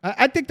Carr.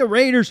 I think the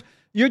Raiders.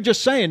 You're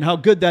just saying how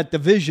good that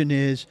division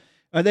is.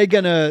 Are they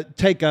going to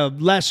take a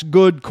less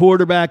good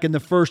quarterback in the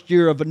first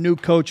year of a new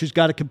coach who's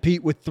got to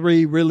compete with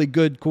 3 really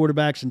good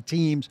quarterbacks and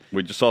teams?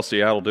 We just saw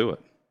Seattle do it.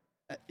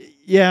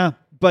 Yeah,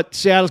 but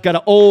Seattle's got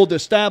an old,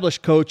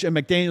 established coach, and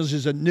McDaniels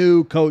is a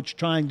new coach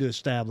trying to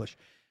establish.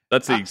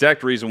 That's the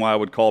exact reason why I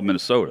would call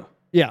Minnesota.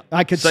 Yeah,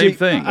 I could Same see.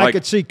 thing. I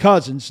could see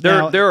Cousins.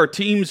 There are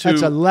teams who.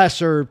 That's a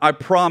lesser. I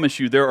promise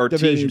you, there are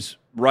division. teams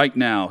right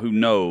now who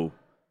know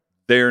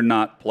they're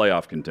not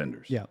playoff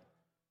contenders. Yeah.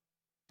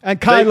 And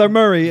Kyler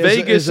Murray is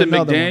Vegas and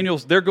another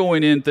McDaniels, they're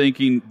going in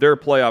thinking they're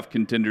playoff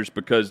contenders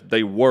because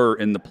they were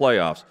in the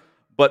playoffs.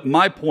 But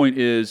my point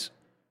is,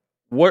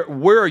 where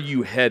are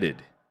you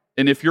headed?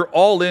 And if you're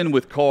all in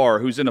with Carr,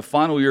 who's in a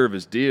final year of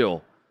his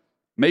deal,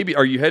 maybe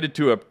are you headed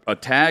to a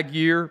tag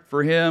year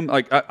for him?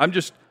 Like I'm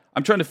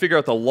trying to figure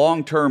out the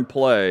long-term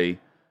play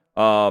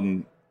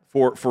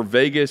for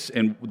Vegas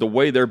and the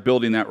way they're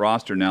building that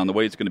roster now and the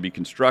way it's going to be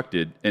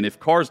constructed. And if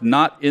Carr's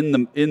not in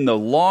the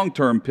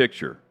long-term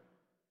picture,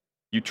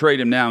 you trade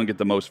him now and get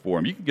the most for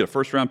him. You can get a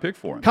first-round pick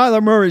for him.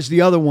 Kyler Murray's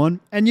the other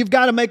one. And you've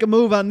got to make a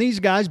move on these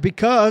guys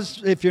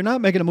because if you're not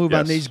making a move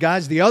on these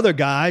guys, the other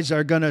guys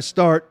are going to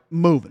start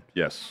moving.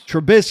 Yes.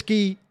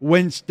 Trubisky,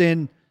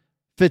 Winston,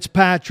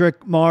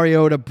 Fitzpatrick,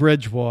 Mariota,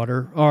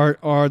 Bridgewater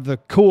are the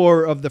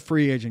core of the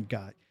free agent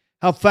guy.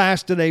 How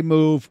fast do they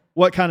move?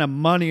 What kind of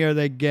money are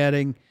they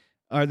getting?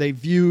 Are they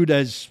viewed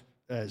as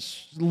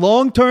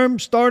long-term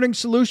starting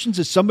solutions?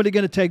 Is somebody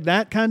going to take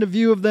that kind of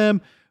view of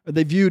them? Are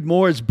they viewed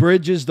more as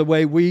bridges the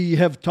way we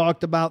have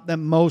talked about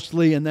them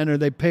mostly? And then are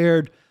they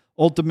paired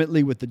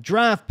ultimately with the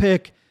draft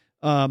pick?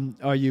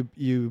 Are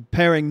you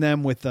pairing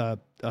them with a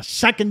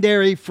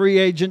secondary free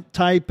agent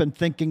type and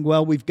thinking,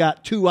 well, we've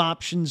got 2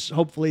 options.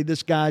 Hopefully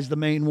this guy's the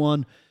main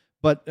one,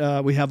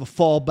 but we have a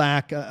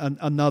fallback,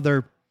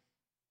 another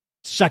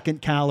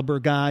second caliber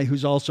guy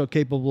who's also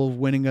capable of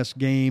winning us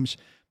games.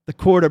 The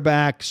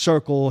quarterback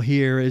circle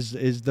here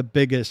is the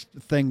biggest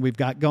thing we've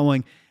got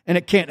going. And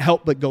it can't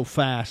help but go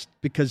fast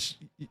because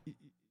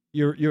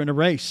you're in a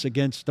race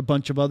against a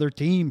bunch of other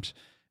teams,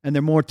 and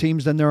there are more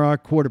teams than there are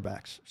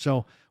quarterbacks.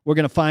 So we're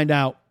going to find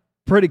out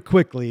pretty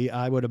quickly,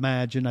 I would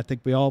imagine. I think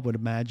we all would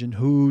imagine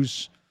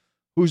who's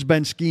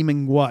been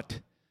scheming what.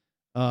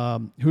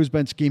 Who's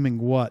been scheming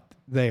what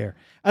there.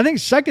 I think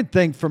the second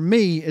thing for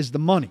me is the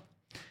money.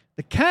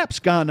 The cap's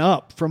gone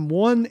up from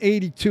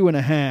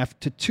 182.5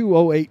 to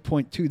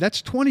 208.2.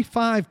 That's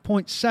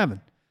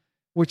 25.7,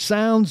 which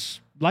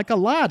sounds like a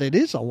lot. It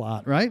is a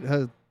lot, right?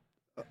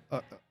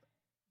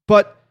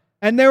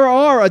 And there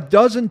are a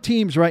dozen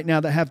teams right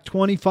now that have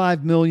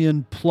 $25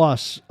 million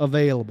plus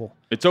available.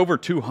 It's over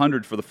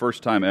 200 for the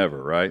first time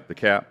ever, right? The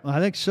cap. I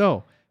think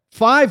so.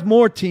 5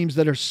 more teams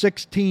that are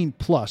 16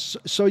 plus.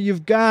 So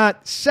you've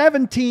got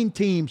 17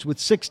 teams with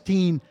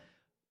 16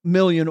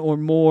 million or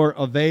more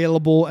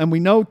available, and we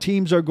know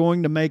teams are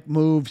going to make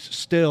moves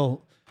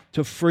still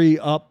to free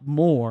up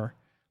more.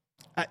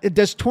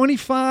 Does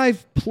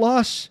 25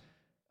 plus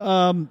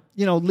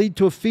lead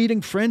to a feeding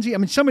frenzy? I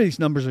mean, some of these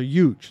numbers are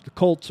huge. The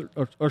Colts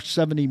are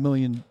 $70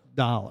 million.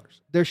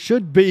 There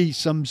should be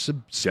some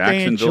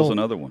substantial Jacksonville's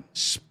another one.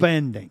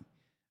 spending.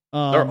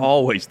 They're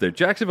always there.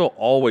 Jacksonville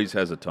always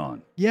has a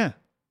ton. Yeah,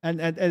 and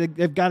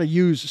they've got to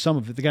use some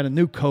of it. They got a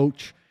new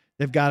coach.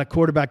 They've got a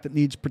quarterback that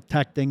needs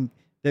protecting.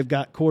 They've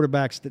got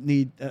quarterbacks that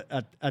need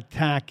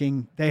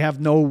attacking. They have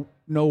no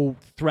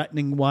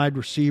threatening wide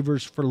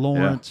receivers for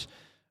Lawrence.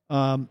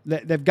 Yeah.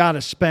 They've got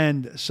to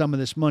spend some of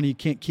this money. You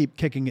can't keep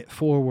kicking it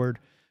forward.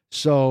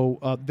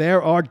 So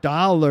there are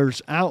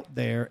dollars out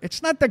there.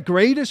 It's not the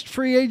greatest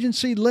free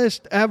agency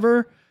list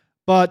ever,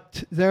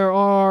 but there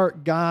are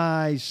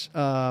guys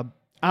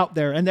out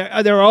there, and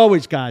there are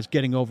always guys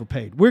getting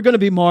overpaid. We're going to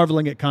be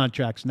marveling at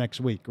contracts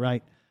next week,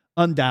 right?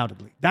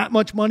 Undoubtedly. That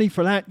much money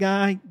for that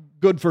guy,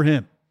 good for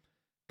him,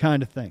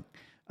 kind of thing.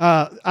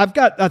 I've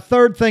got a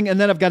third thing, and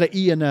then I've got an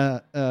E and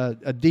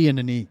a D and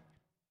an E.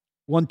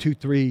 1, 2,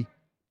 3,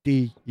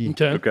 D, E.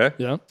 Okay.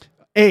 Yeah.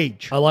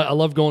 Age. I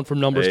love going from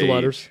numbers to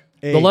letters.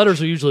 Age. The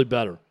letters are usually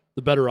better,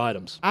 the better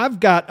items. I've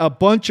got a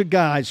bunch of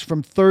guys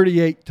from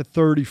 38 to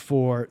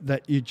 34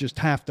 that you just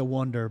have to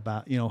wonder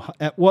about. You know,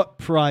 at what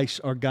price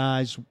are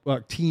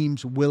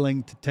teams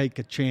willing to take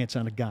a chance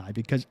on a guy?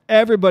 Because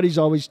everybody's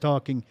always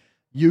talking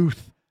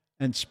youth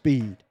and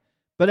speed.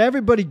 But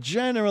everybody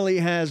generally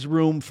has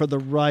room for the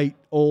right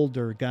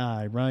older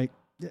guy, right?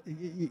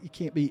 You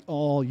can't be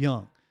all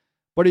young.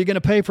 But are you going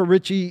to pay for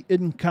Richie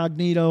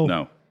Incognito?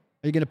 No. Are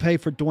you going to pay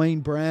for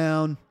Dwayne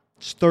Brown?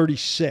 It's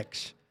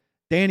 36.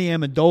 Danny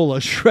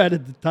Amendola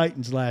shredded the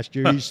Titans last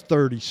year. He's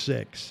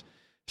 36.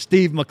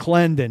 Steve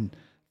McClendon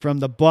from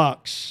the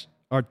Bucs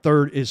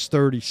is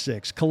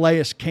 36.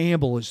 Calais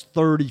Campbell is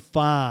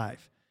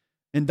 35.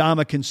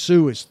 Ndamukong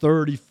Suh is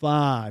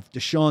 35.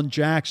 Deshaun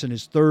Jackson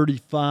is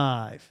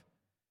 35.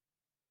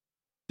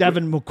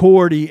 Devin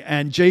McCourty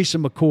and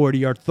Jason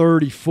McCourty are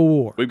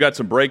 34. We've got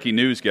some breaking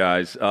news,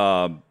 guys.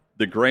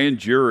 The grand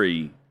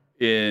jury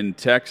in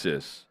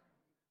Texas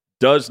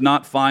does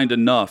not find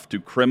enough to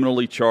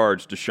criminally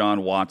charge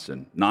Deshaun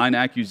Watson. 9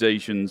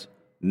 accusations,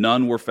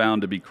 none were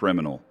found to be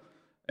criminal.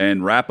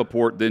 And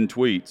Rappaport then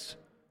tweets,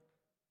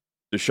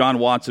 Deshaun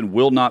Watson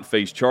will not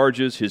face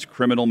charges. His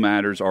criminal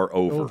matters are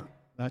over.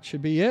 That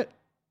should be it.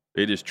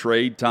 It is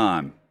trade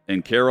time.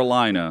 And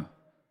Carolina,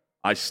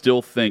 I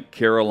still think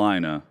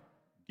Carolina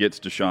gets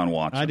Deshaun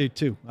Watson. I do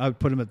too. I would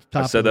put him at the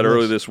top. I said that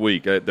earlier this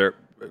week.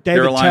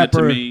 Carolina,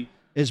 to me,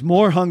 is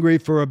more hungry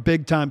for a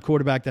big-time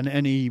quarterback than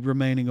any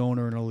remaining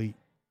owner in Elite.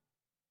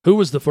 Who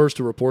was the first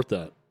to report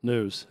that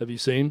news? Have you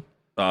seen?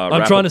 I'm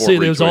Rappaport trying to see. It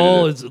was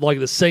all it's like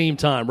the same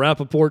time.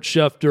 Rappaport,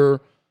 Schefter.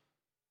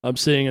 I'm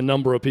seeing a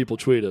number of people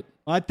tweet it.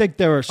 I think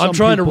there are some I'm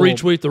trying to people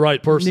retweet the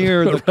right person.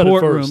 Near the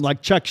courtroom,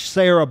 like Chuck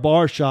Sarah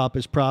Barshop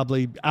is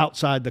probably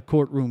outside the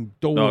courtroom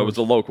door. No, it was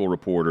a local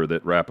reporter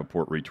that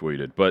Rappaport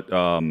retweeted. But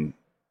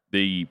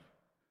the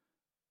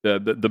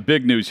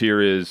big news here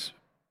is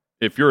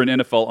if you're an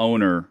NFL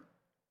owner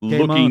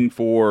looking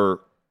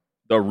for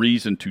a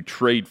reason to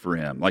trade for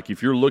him, like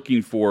if you're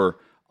looking for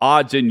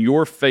odds in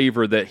your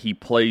favor that he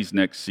plays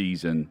next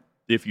season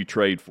if you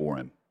trade for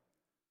him,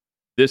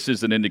 this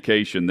is an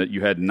indication that you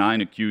had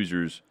 9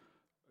 accusers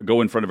go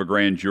in front of a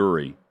grand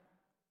jury.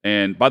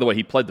 And by the way,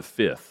 he pled the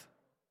 5th.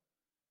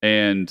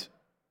 And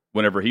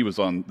whenever he was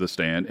on the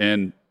stand,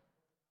 and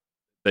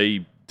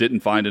they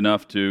didn't find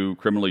enough to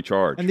criminally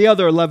charge. And the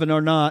other 11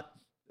 are not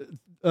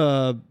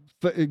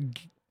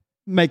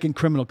making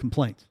criminal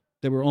complaints.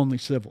 They were only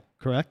civil,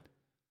 correct?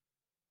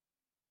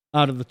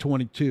 Out of the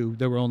 22,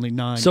 there were only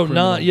 9. So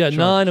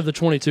 9 of the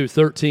 22,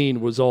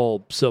 13 was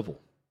all civil.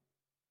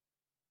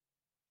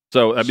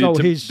 So I mean,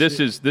 this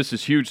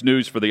is huge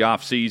news for the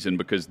offseason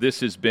because this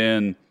has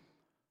been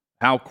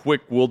how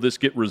quick will this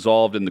get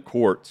resolved in the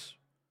courts?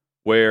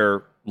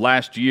 Where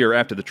last year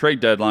after the trade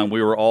deadline,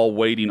 we were all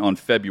waiting on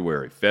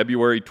February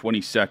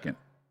 22nd,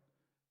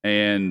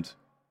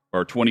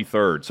 or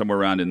 23rd, somewhere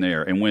around in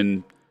there. And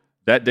when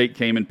that date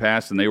came and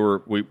passed, and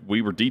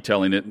we were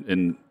detailing it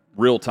in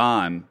real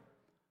time,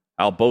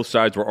 how both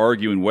sides were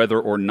arguing whether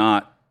or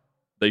not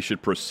they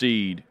should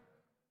proceed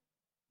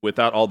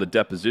without all the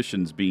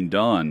depositions being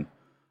done.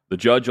 The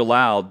judge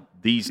allowed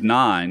these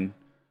 9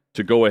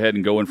 to go ahead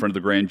and go in front of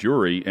the grand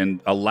jury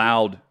and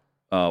allowed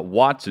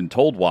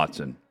told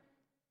Watson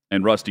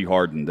and Rusty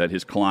Hardin that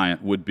his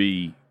client would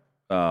be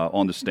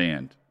on the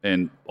stand.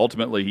 And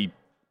ultimately he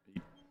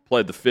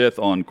pled the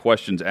 5th on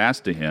questions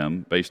asked to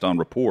him based on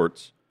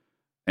reports.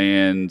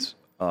 And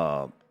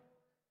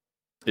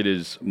it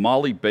is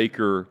Molly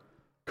Baker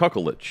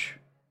Kukolich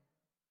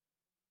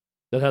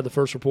that had the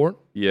first report?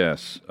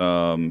 Yes.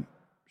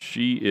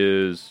 She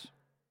is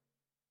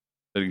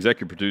an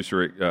executive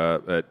producer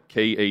at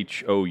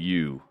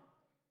KHOU,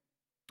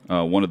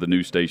 one of the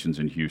news stations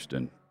in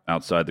Houston,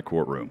 outside the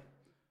courtroom.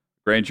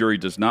 Grand jury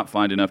does not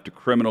find enough to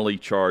criminally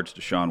charge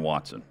Deshaun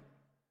Watson.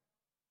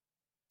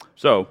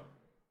 So,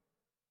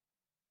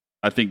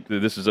 I think that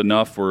this is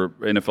enough for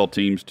NFL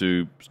teams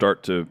to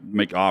start to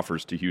make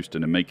offers to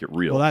Houston and make it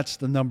real. Well, that's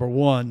the number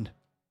one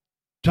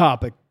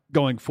topic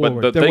going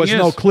forward. But there was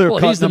no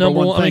clear-cut number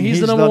one thing. He's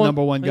the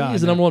number one guy.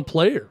 He's the number one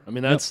player. I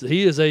mean,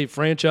 he is a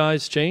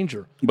franchise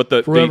changer. But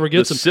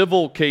the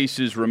civil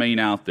cases remain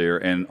out there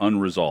and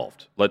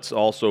unresolved. Let's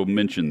also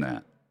mention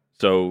that.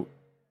 So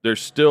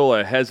there's still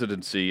a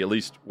hesitancy, at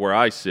least where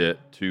I sit,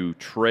 to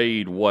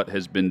trade what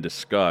has been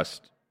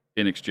discussed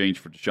in exchange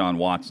for Deshaun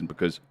Watson,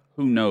 because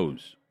who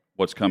knows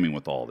what's coming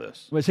with all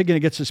this. Was he going to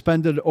get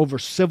suspended over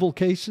civil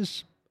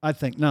cases? I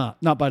think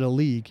not. Not by the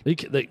league.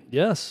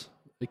 Yes,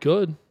 they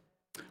could.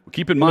 Well,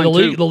 keep in mind,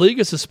 the league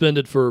is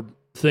suspended for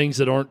things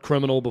that aren't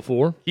criminal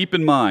before. Keep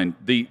in mind,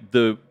 the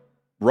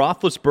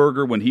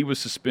Roethlisberger, when he was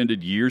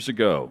suspended years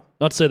ago.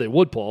 Not to say they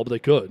would, Paul, but they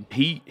could.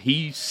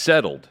 He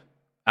settled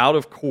out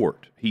of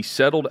court. He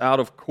settled out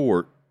of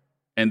court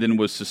and then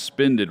was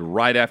suspended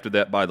right after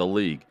that by the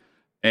league.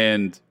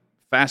 And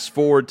fast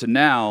forward to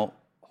now,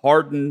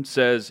 Harden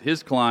says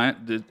his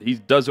client that he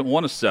doesn't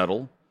want to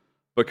settle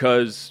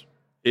because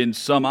in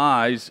some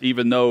eyes,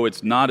 even though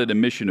it's not an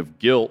admission of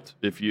guilt,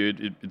 it's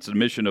an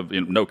admission of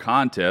no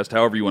contest,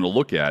 however you want to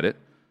look at it,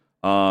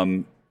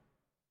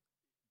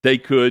 they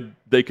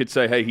could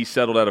say, hey, he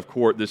settled out of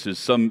court. This is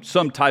some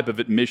type of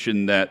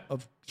admission that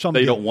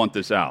they don't want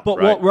this out. But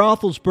right? what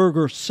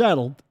Roethlisberger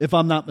settled, if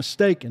I'm not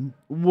mistaken,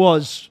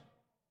 was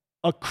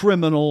a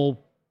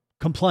criminal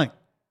complaint.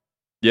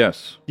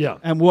 Yes. Yeah.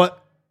 And what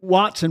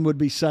Watson would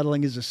be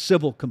settling is a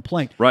civil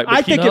complaint. Right.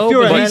 I think if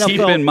you're an NFL, keep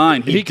in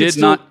mind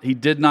he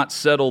did not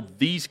settle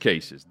these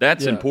cases.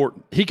 That's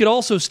important. He could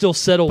also still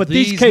settle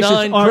these cases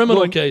 9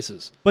 criminal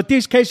cases. But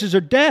these cases are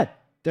dead.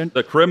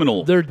 The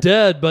criminal. They're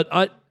dead, but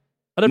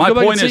my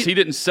point is he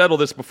didn't settle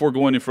this before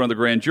going in front of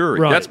the grand jury.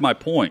 Right. That's my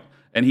point.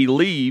 And he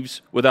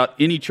leaves without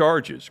any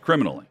charges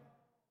criminally.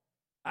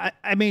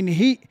 I mean,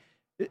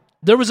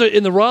 there was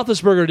in the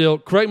Roethlisberger deal,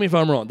 correct me if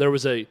I'm wrong, there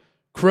was a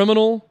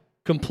criminal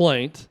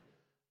complaint,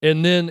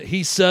 and then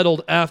he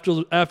settled after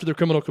the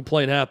criminal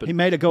complaint happened. He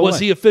made it go Was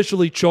away. he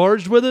officially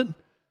charged with it?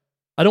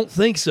 I don't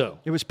think so.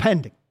 It was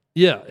pending.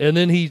 Yeah, and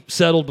then he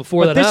settled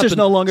before that happened. happened. This is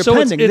no longer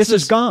pending. This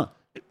is gone.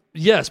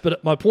 Yes,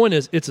 but my point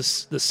is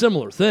it's the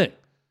similar thing.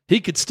 He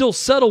could still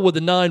settle with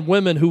the 9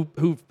 women who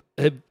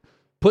have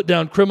put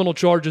down criminal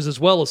charges as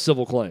well as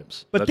civil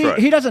claims. But That's right.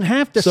 he doesn't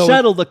have to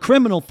settle the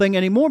criminal thing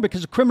anymore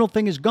because the criminal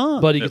thing is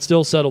gone. But he could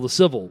still settle the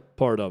civil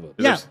part of it.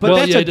 Yeah, but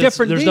that's a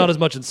different There's deal. not as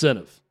much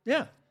incentive.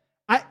 Yeah.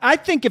 I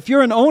think if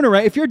you're an owner,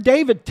 if you're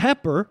David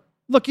Tepper,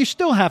 look, you're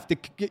still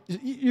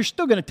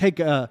going to take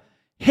a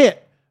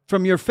hit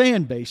from your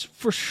fan base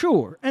for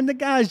sure. And the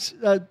guy's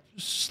a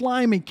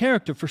slimy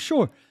character for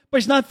sure.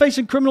 But he's not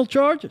facing criminal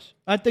charges.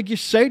 I think you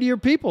say to your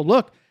people,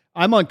 look,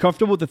 I'm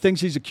uncomfortable with the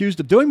things he's accused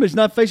of doing, but he's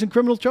not facing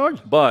criminal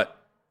charges. But,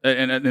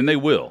 and they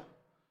will.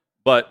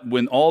 But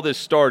when all this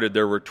started,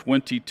 there were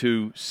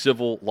 22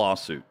 civil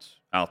lawsuits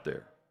out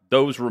there.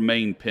 Those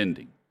remain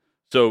pending.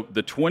 So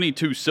the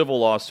 22 civil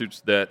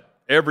lawsuits that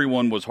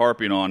everyone was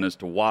harping on as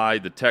to why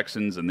the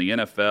Texans and the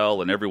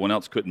NFL and everyone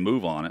else couldn't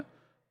move on it,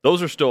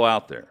 those are still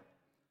out there.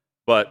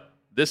 But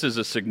this is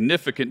a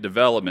significant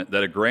development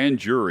that a grand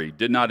jury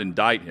did not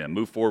indict him,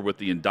 move forward with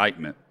the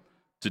indictment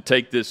to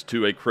take this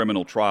to a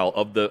criminal trial.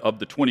 Of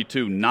the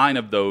 22, 9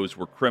 of those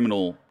were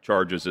criminal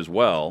charges as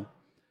well,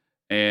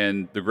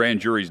 and the grand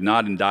jury's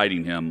not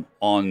indicting him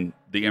on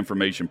the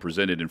information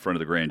presented in front of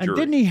the grand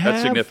jury.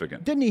 That's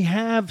significant. Didn't he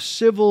have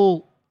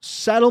civil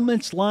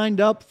settlements lined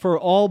up for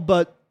all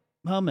but,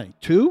 how many,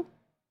 2?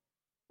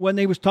 When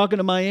he was talking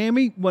to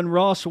Miami, when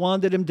Ross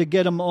wanted him to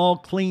get them all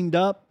cleaned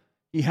up,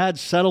 he had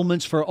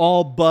settlements for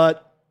all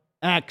but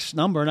X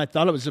number, and I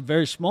thought it was a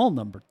very small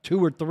number,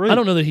 2 or 3. I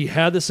don't know that he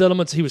had the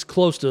settlements. He was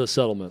close to a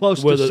settlement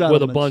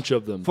with a bunch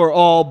of them. For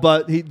all,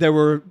 but there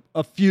were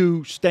a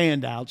few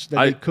standouts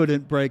that he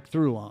couldn't break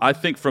through on. I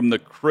think from the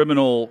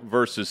criminal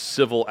versus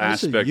civil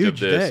aspect of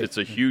this, it's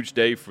a huge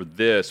day for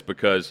this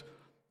because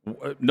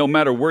no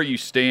matter where you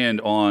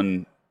stand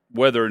on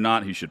whether or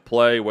not he should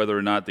play, whether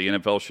or not the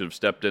NFL should have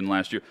stepped in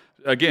last year,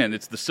 again,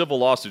 it's the civil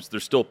lawsuits. They're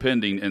still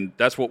pending, and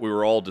that's what we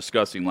were all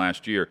discussing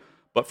last year.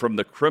 But from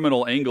the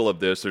criminal angle of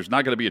this, there's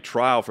not going to be a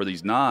trial for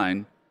these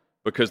 9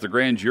 because the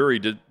grand jury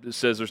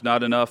says there's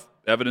not enough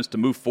evidence to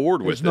move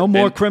forward with it. There's no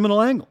more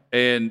criminal angle.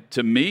 And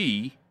to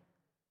me,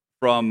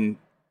 from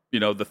the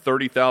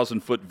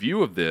 30,000-foot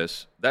view of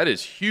this, that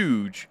is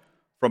huge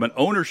from an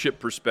ownership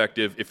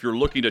perspective if you're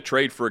looking to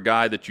trade for a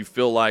guy that you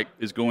feel like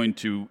is going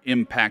to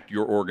impact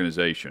your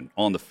organization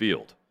on the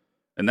field.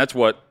 And that's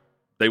what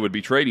they would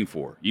be trading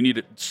for. You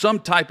need some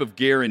type of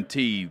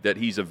guarantee that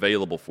he's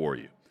available for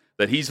you,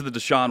 that he's the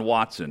Deshaun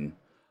Watson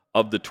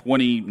of the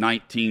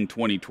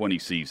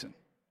 2019-2020 season.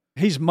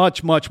 He's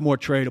much, much more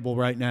tradable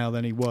right now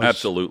than he was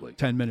absolutely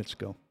 10 minutes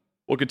ago.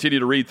 We'll continue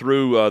to read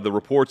through the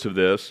reports of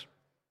this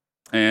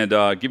and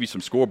give you some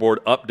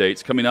scoreboard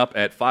updates. Coming up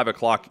at 5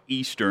 o'clock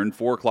Eastern,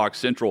 4 o'clock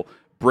Central,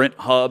 Brent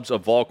Hubbs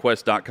of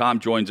VolQuest.com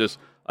joins us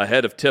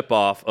ahead of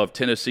tip-off of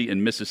Tennessee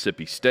and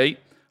Mississippi State.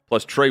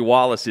 Plus, Trey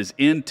Wallace is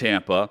in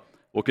Tampa.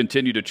 We'll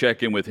continue to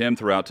check in with him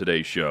throughout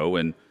today's show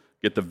and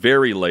get the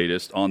very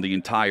latest on the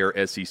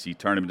entire SEC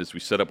tournament as we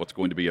set up what's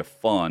going to be a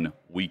fun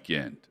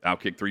weekend.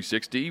 Outkick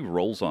 360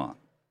 rolls on.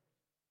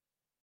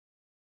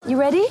 You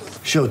ready?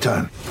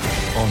 Showtime.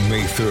 On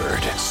May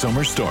 3rd,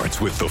 summer starts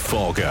with The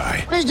Fall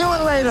Guy. Let's do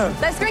it later.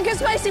 Let's drink a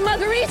spicy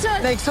margarita.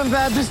 Make some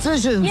bad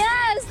decisions.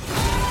 Yes!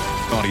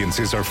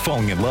 Audiences are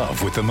falling in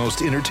love with the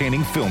most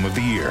entertaining film of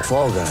the year.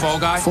 Fall Guy. Fall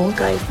Guy? Fall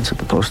Guy. That's what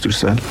the poster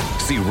said.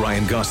 See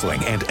Ryan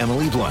Gosling and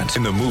Emily Blunt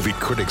in the movie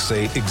critics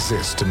say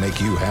exists to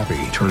make you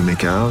happy. Trying to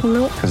make it out?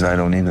 Nope. Because I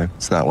don't either.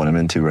 It's not what I'm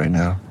into right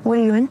now. What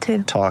are you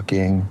into?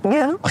 Talking.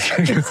 Yeah.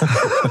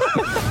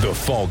 The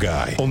Fall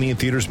Guy. Only in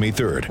theaters May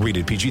 3rd.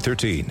 Rated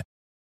PG-13.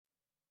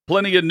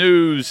 Plenty of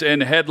news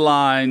and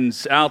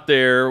headlines out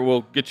there.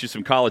 We'll get you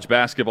some college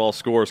basketball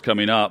scores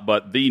coming up,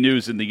 but the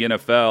news in the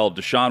NFL,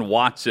 Deshaun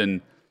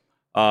Watson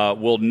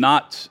will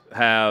not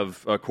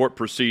have court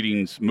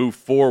proceedings move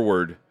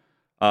forward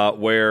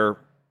where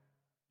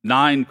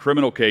 9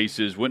 criminal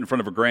cases went in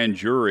front of a grand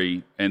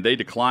jury, and they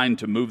declined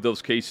to move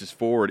those cases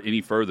forward any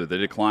further. They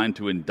declined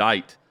to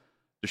indict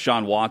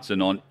Deshaun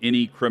Watson on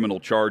any criminal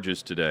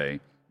charges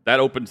today. That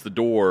opens the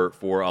door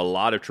for a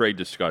lot of trade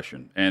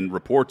discussion, and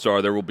reports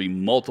are there will be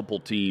multiple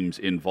teams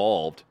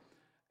involved.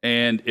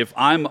 And if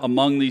I'm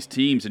among these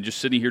teams and just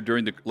sitting here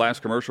during the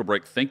last commercial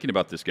break thinking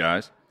about this,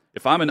 guys,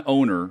 if I'm an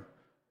owner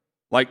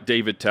like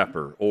David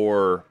Tepper,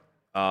 or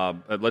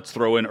let's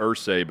throw in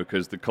Irsay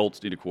because the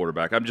Colts need a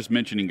quarterback. I'm just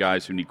mentioning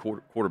guys who need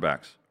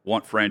quarterbacks,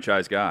 want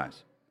franchise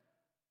guys.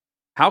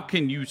 How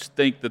can you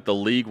think that the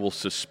league will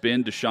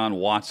suspend Deshaun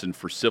Watson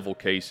for civil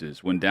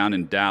cases when down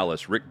in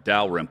Dallas, Rick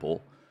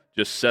Dalrymple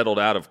just settled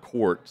out of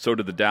court, so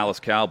did the Dallas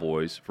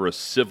Cowboys, for a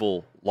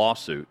civil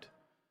lawsuit,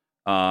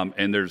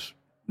 and there's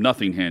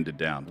nothing handed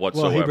down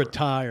whatsoever. Well, he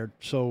retired,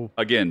 so...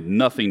 Again,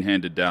 nothing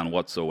handed down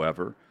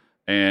whatsoever.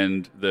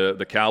 And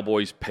the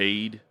Cowboys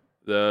paid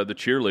the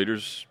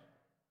cheerleaders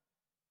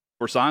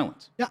for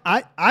silence. Yeah,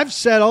 I've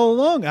said all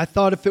along, I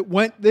thought if it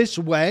went this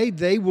way,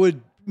 they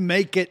would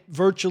make it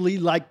virtually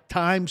like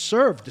time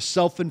served, the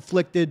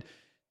self-inflicted,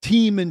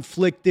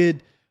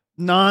 team-inflicted,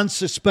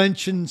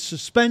 non-suspension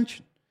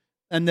suspension,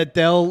 and that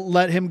they'll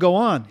let him go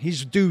on.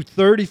 He's due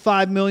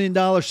 $35 million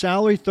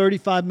salary,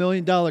 $35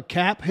 million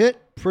cap hit.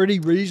 Pretty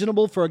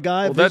reasonable for a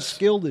guy of his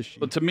skill this year.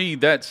 But to me,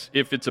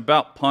 if it's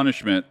about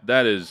punishment,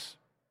 that's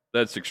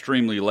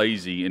extremely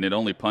lazy, and it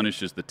only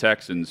punishes the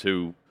Texans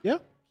who,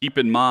 keep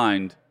in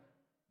mind,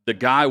 the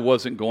guy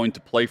wasn't going to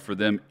play for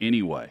them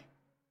anyway.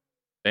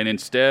 And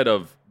instead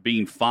of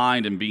being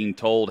fined and being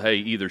told, hey,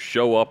 either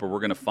show up or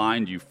we're going to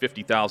fine you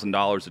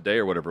 $50,000 a day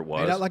or whatever it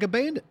was. Paid out like a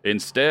bandit.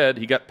 Instead,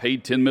 he got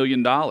paid $10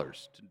 million to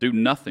do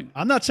nothing.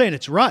 I'm not saying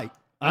it's right.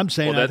 I'm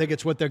saying I think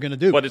it's what they're going to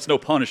do. But it's no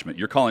punishment.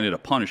 You're calling it a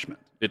punishment.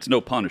 It's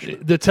no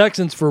punishment. The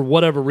Texans, for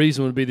whatever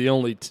reason, would be the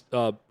only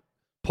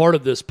part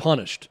of this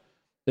punished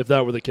if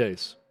that were the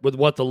case, with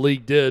what the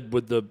league did,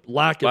 with the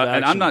lack of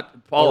action. And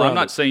I'm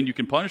not saying you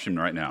can punish him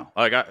right now.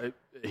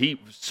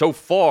 So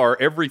far,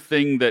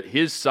 everything that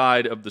his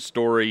side of the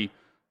story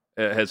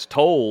has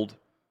told,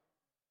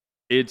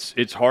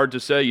 it's hard to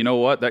say, you know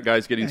what, that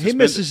guy's getting suspended. He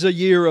misses a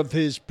year of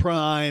his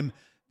prime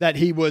that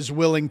he was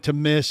willing to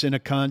miss in a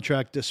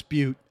contract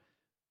dispute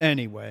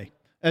anyway,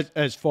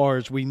 as far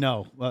as we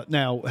know.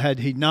 Now, had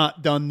he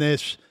not done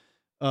this,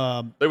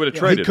 they would have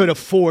traded. He could have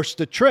forced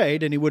a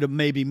trade, and he would have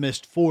maybe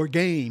missed 4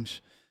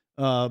 games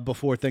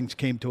before things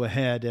came to a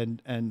head,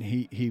 and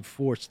he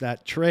forced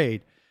that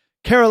trade.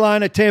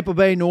 Carolina, Tampa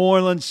Bay, New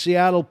Orleans,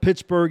 Seattle,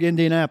 Pittsburgh,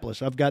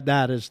 Indianapolis. I've got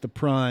that as the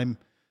prime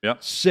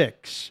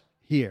 6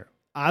 here.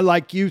 I,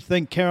 like you,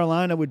 think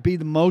Carolina would be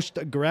the most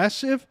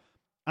aggressive.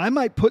 I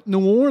might put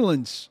New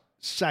Orleans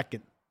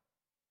second.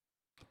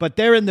 But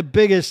they're in the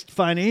biggest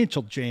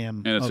financial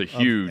jam and it's of a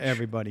huge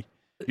everybody.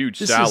 Huge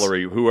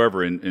salary,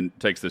 whoever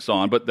takes this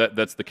on. But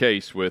that's the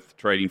case with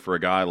trading for a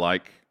guy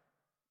like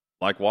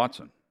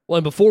Watson. Well,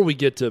 and before we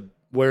get to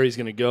where he's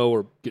going to go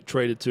or get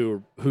traded to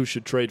or who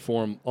should trade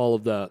for him, all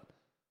of that,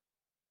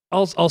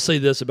 I'll say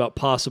this about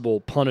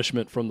possible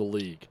punishment from the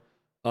league.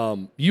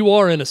 You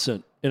are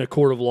innocent in a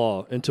court of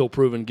law until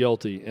proven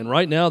guilty. And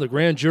right now the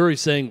grand jury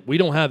is saying we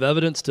don't have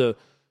evidence to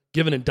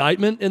give an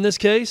indictment in this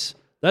case.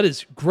 That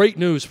is great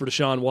news for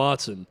Deshaun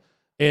Watson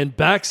and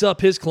backs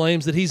up his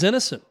claims that he's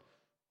innocent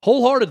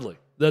wholeheartedly,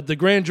 that the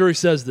grand jury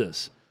says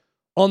this.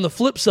 On the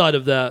flip side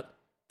of that,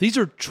 these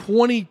are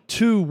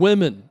 22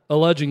 women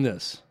alleging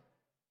this.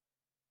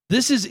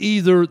 This is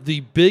either the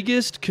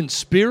biggest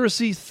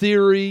conspiracy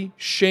theory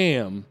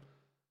sham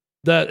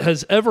that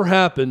has ever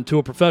happened to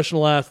a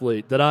professional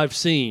athlete that I've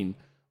seen,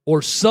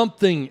 or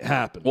something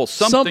happened. Well,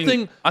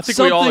 something I think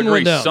we all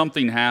agree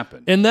something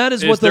happened. And that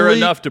is what the league... Is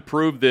there enough to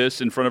prove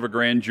this in front of a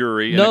grand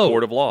jury in a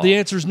court of law? The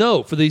answer is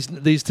no for these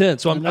 10.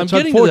 So I'm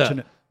getting to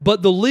that.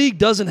 But the league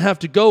doesn't have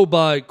to go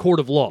by court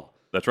of law.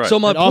 That's right. So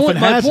my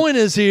point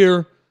is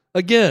here,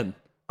 again,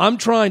 I'm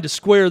trying to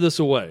square this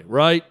away,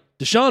 right?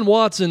 Deshaun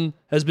Watson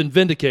has been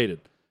vindicated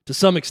to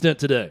some extent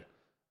today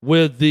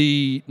with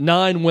the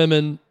 9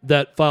 women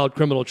that filed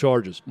criminal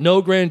charges.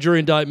 No grand jury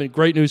indictment.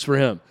 Great news for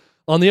him.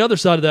 On the other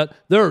side of that,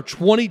 there are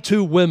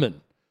 22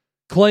 women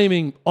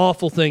claiming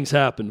awful things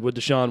happened with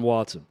Deshaun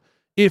Watson.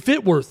 If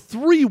it were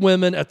 3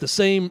 women at the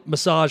same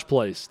massage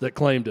place that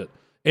claimed it,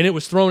 and it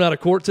was thrown out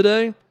of court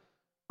today,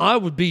 I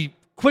would be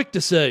quick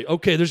to say,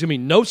 okay, there's going to be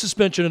no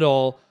suspension at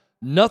all,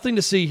 nothing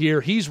to see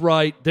here. He's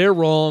right, they're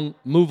wrong,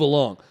 move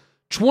along.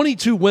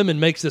 22 women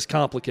makes this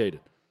complicated.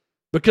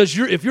 Because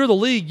if you're the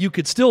league, you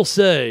could still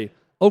say,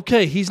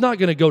 okay, he's not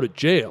going to go to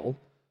jail,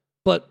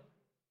 but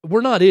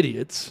we're not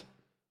idiots.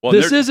 Well,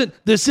 this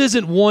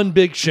isn't one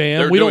big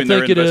sham. We don't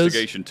think it is. They're doing their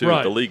investigation too.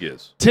 Right. The league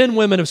is. 10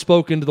 women have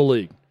spoken to the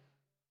league.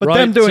 But right?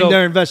 them doing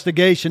their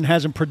investigation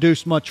hasn't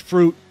produced much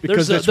fruit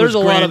because there's a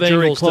lot of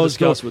angles to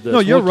discuss with this. No,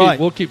 you're right.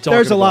 We'll keep talking.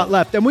 There's a lot about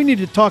left, and we need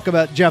to talk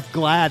about Jeff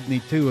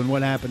Gladney too and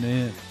what happened to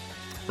him.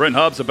 Brent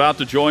Hubb's about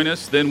to join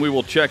us. Then we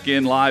will check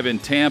in live in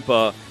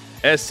Tampa,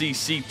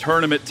 SEC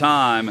tournament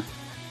time,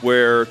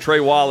 where Trey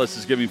Wallace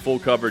is giving full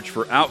coverage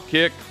for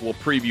Outkick. We'll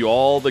preview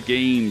all the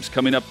games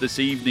coming up this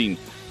evening,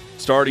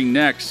 starting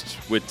next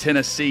with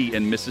Tennessee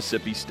and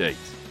Mississippi State.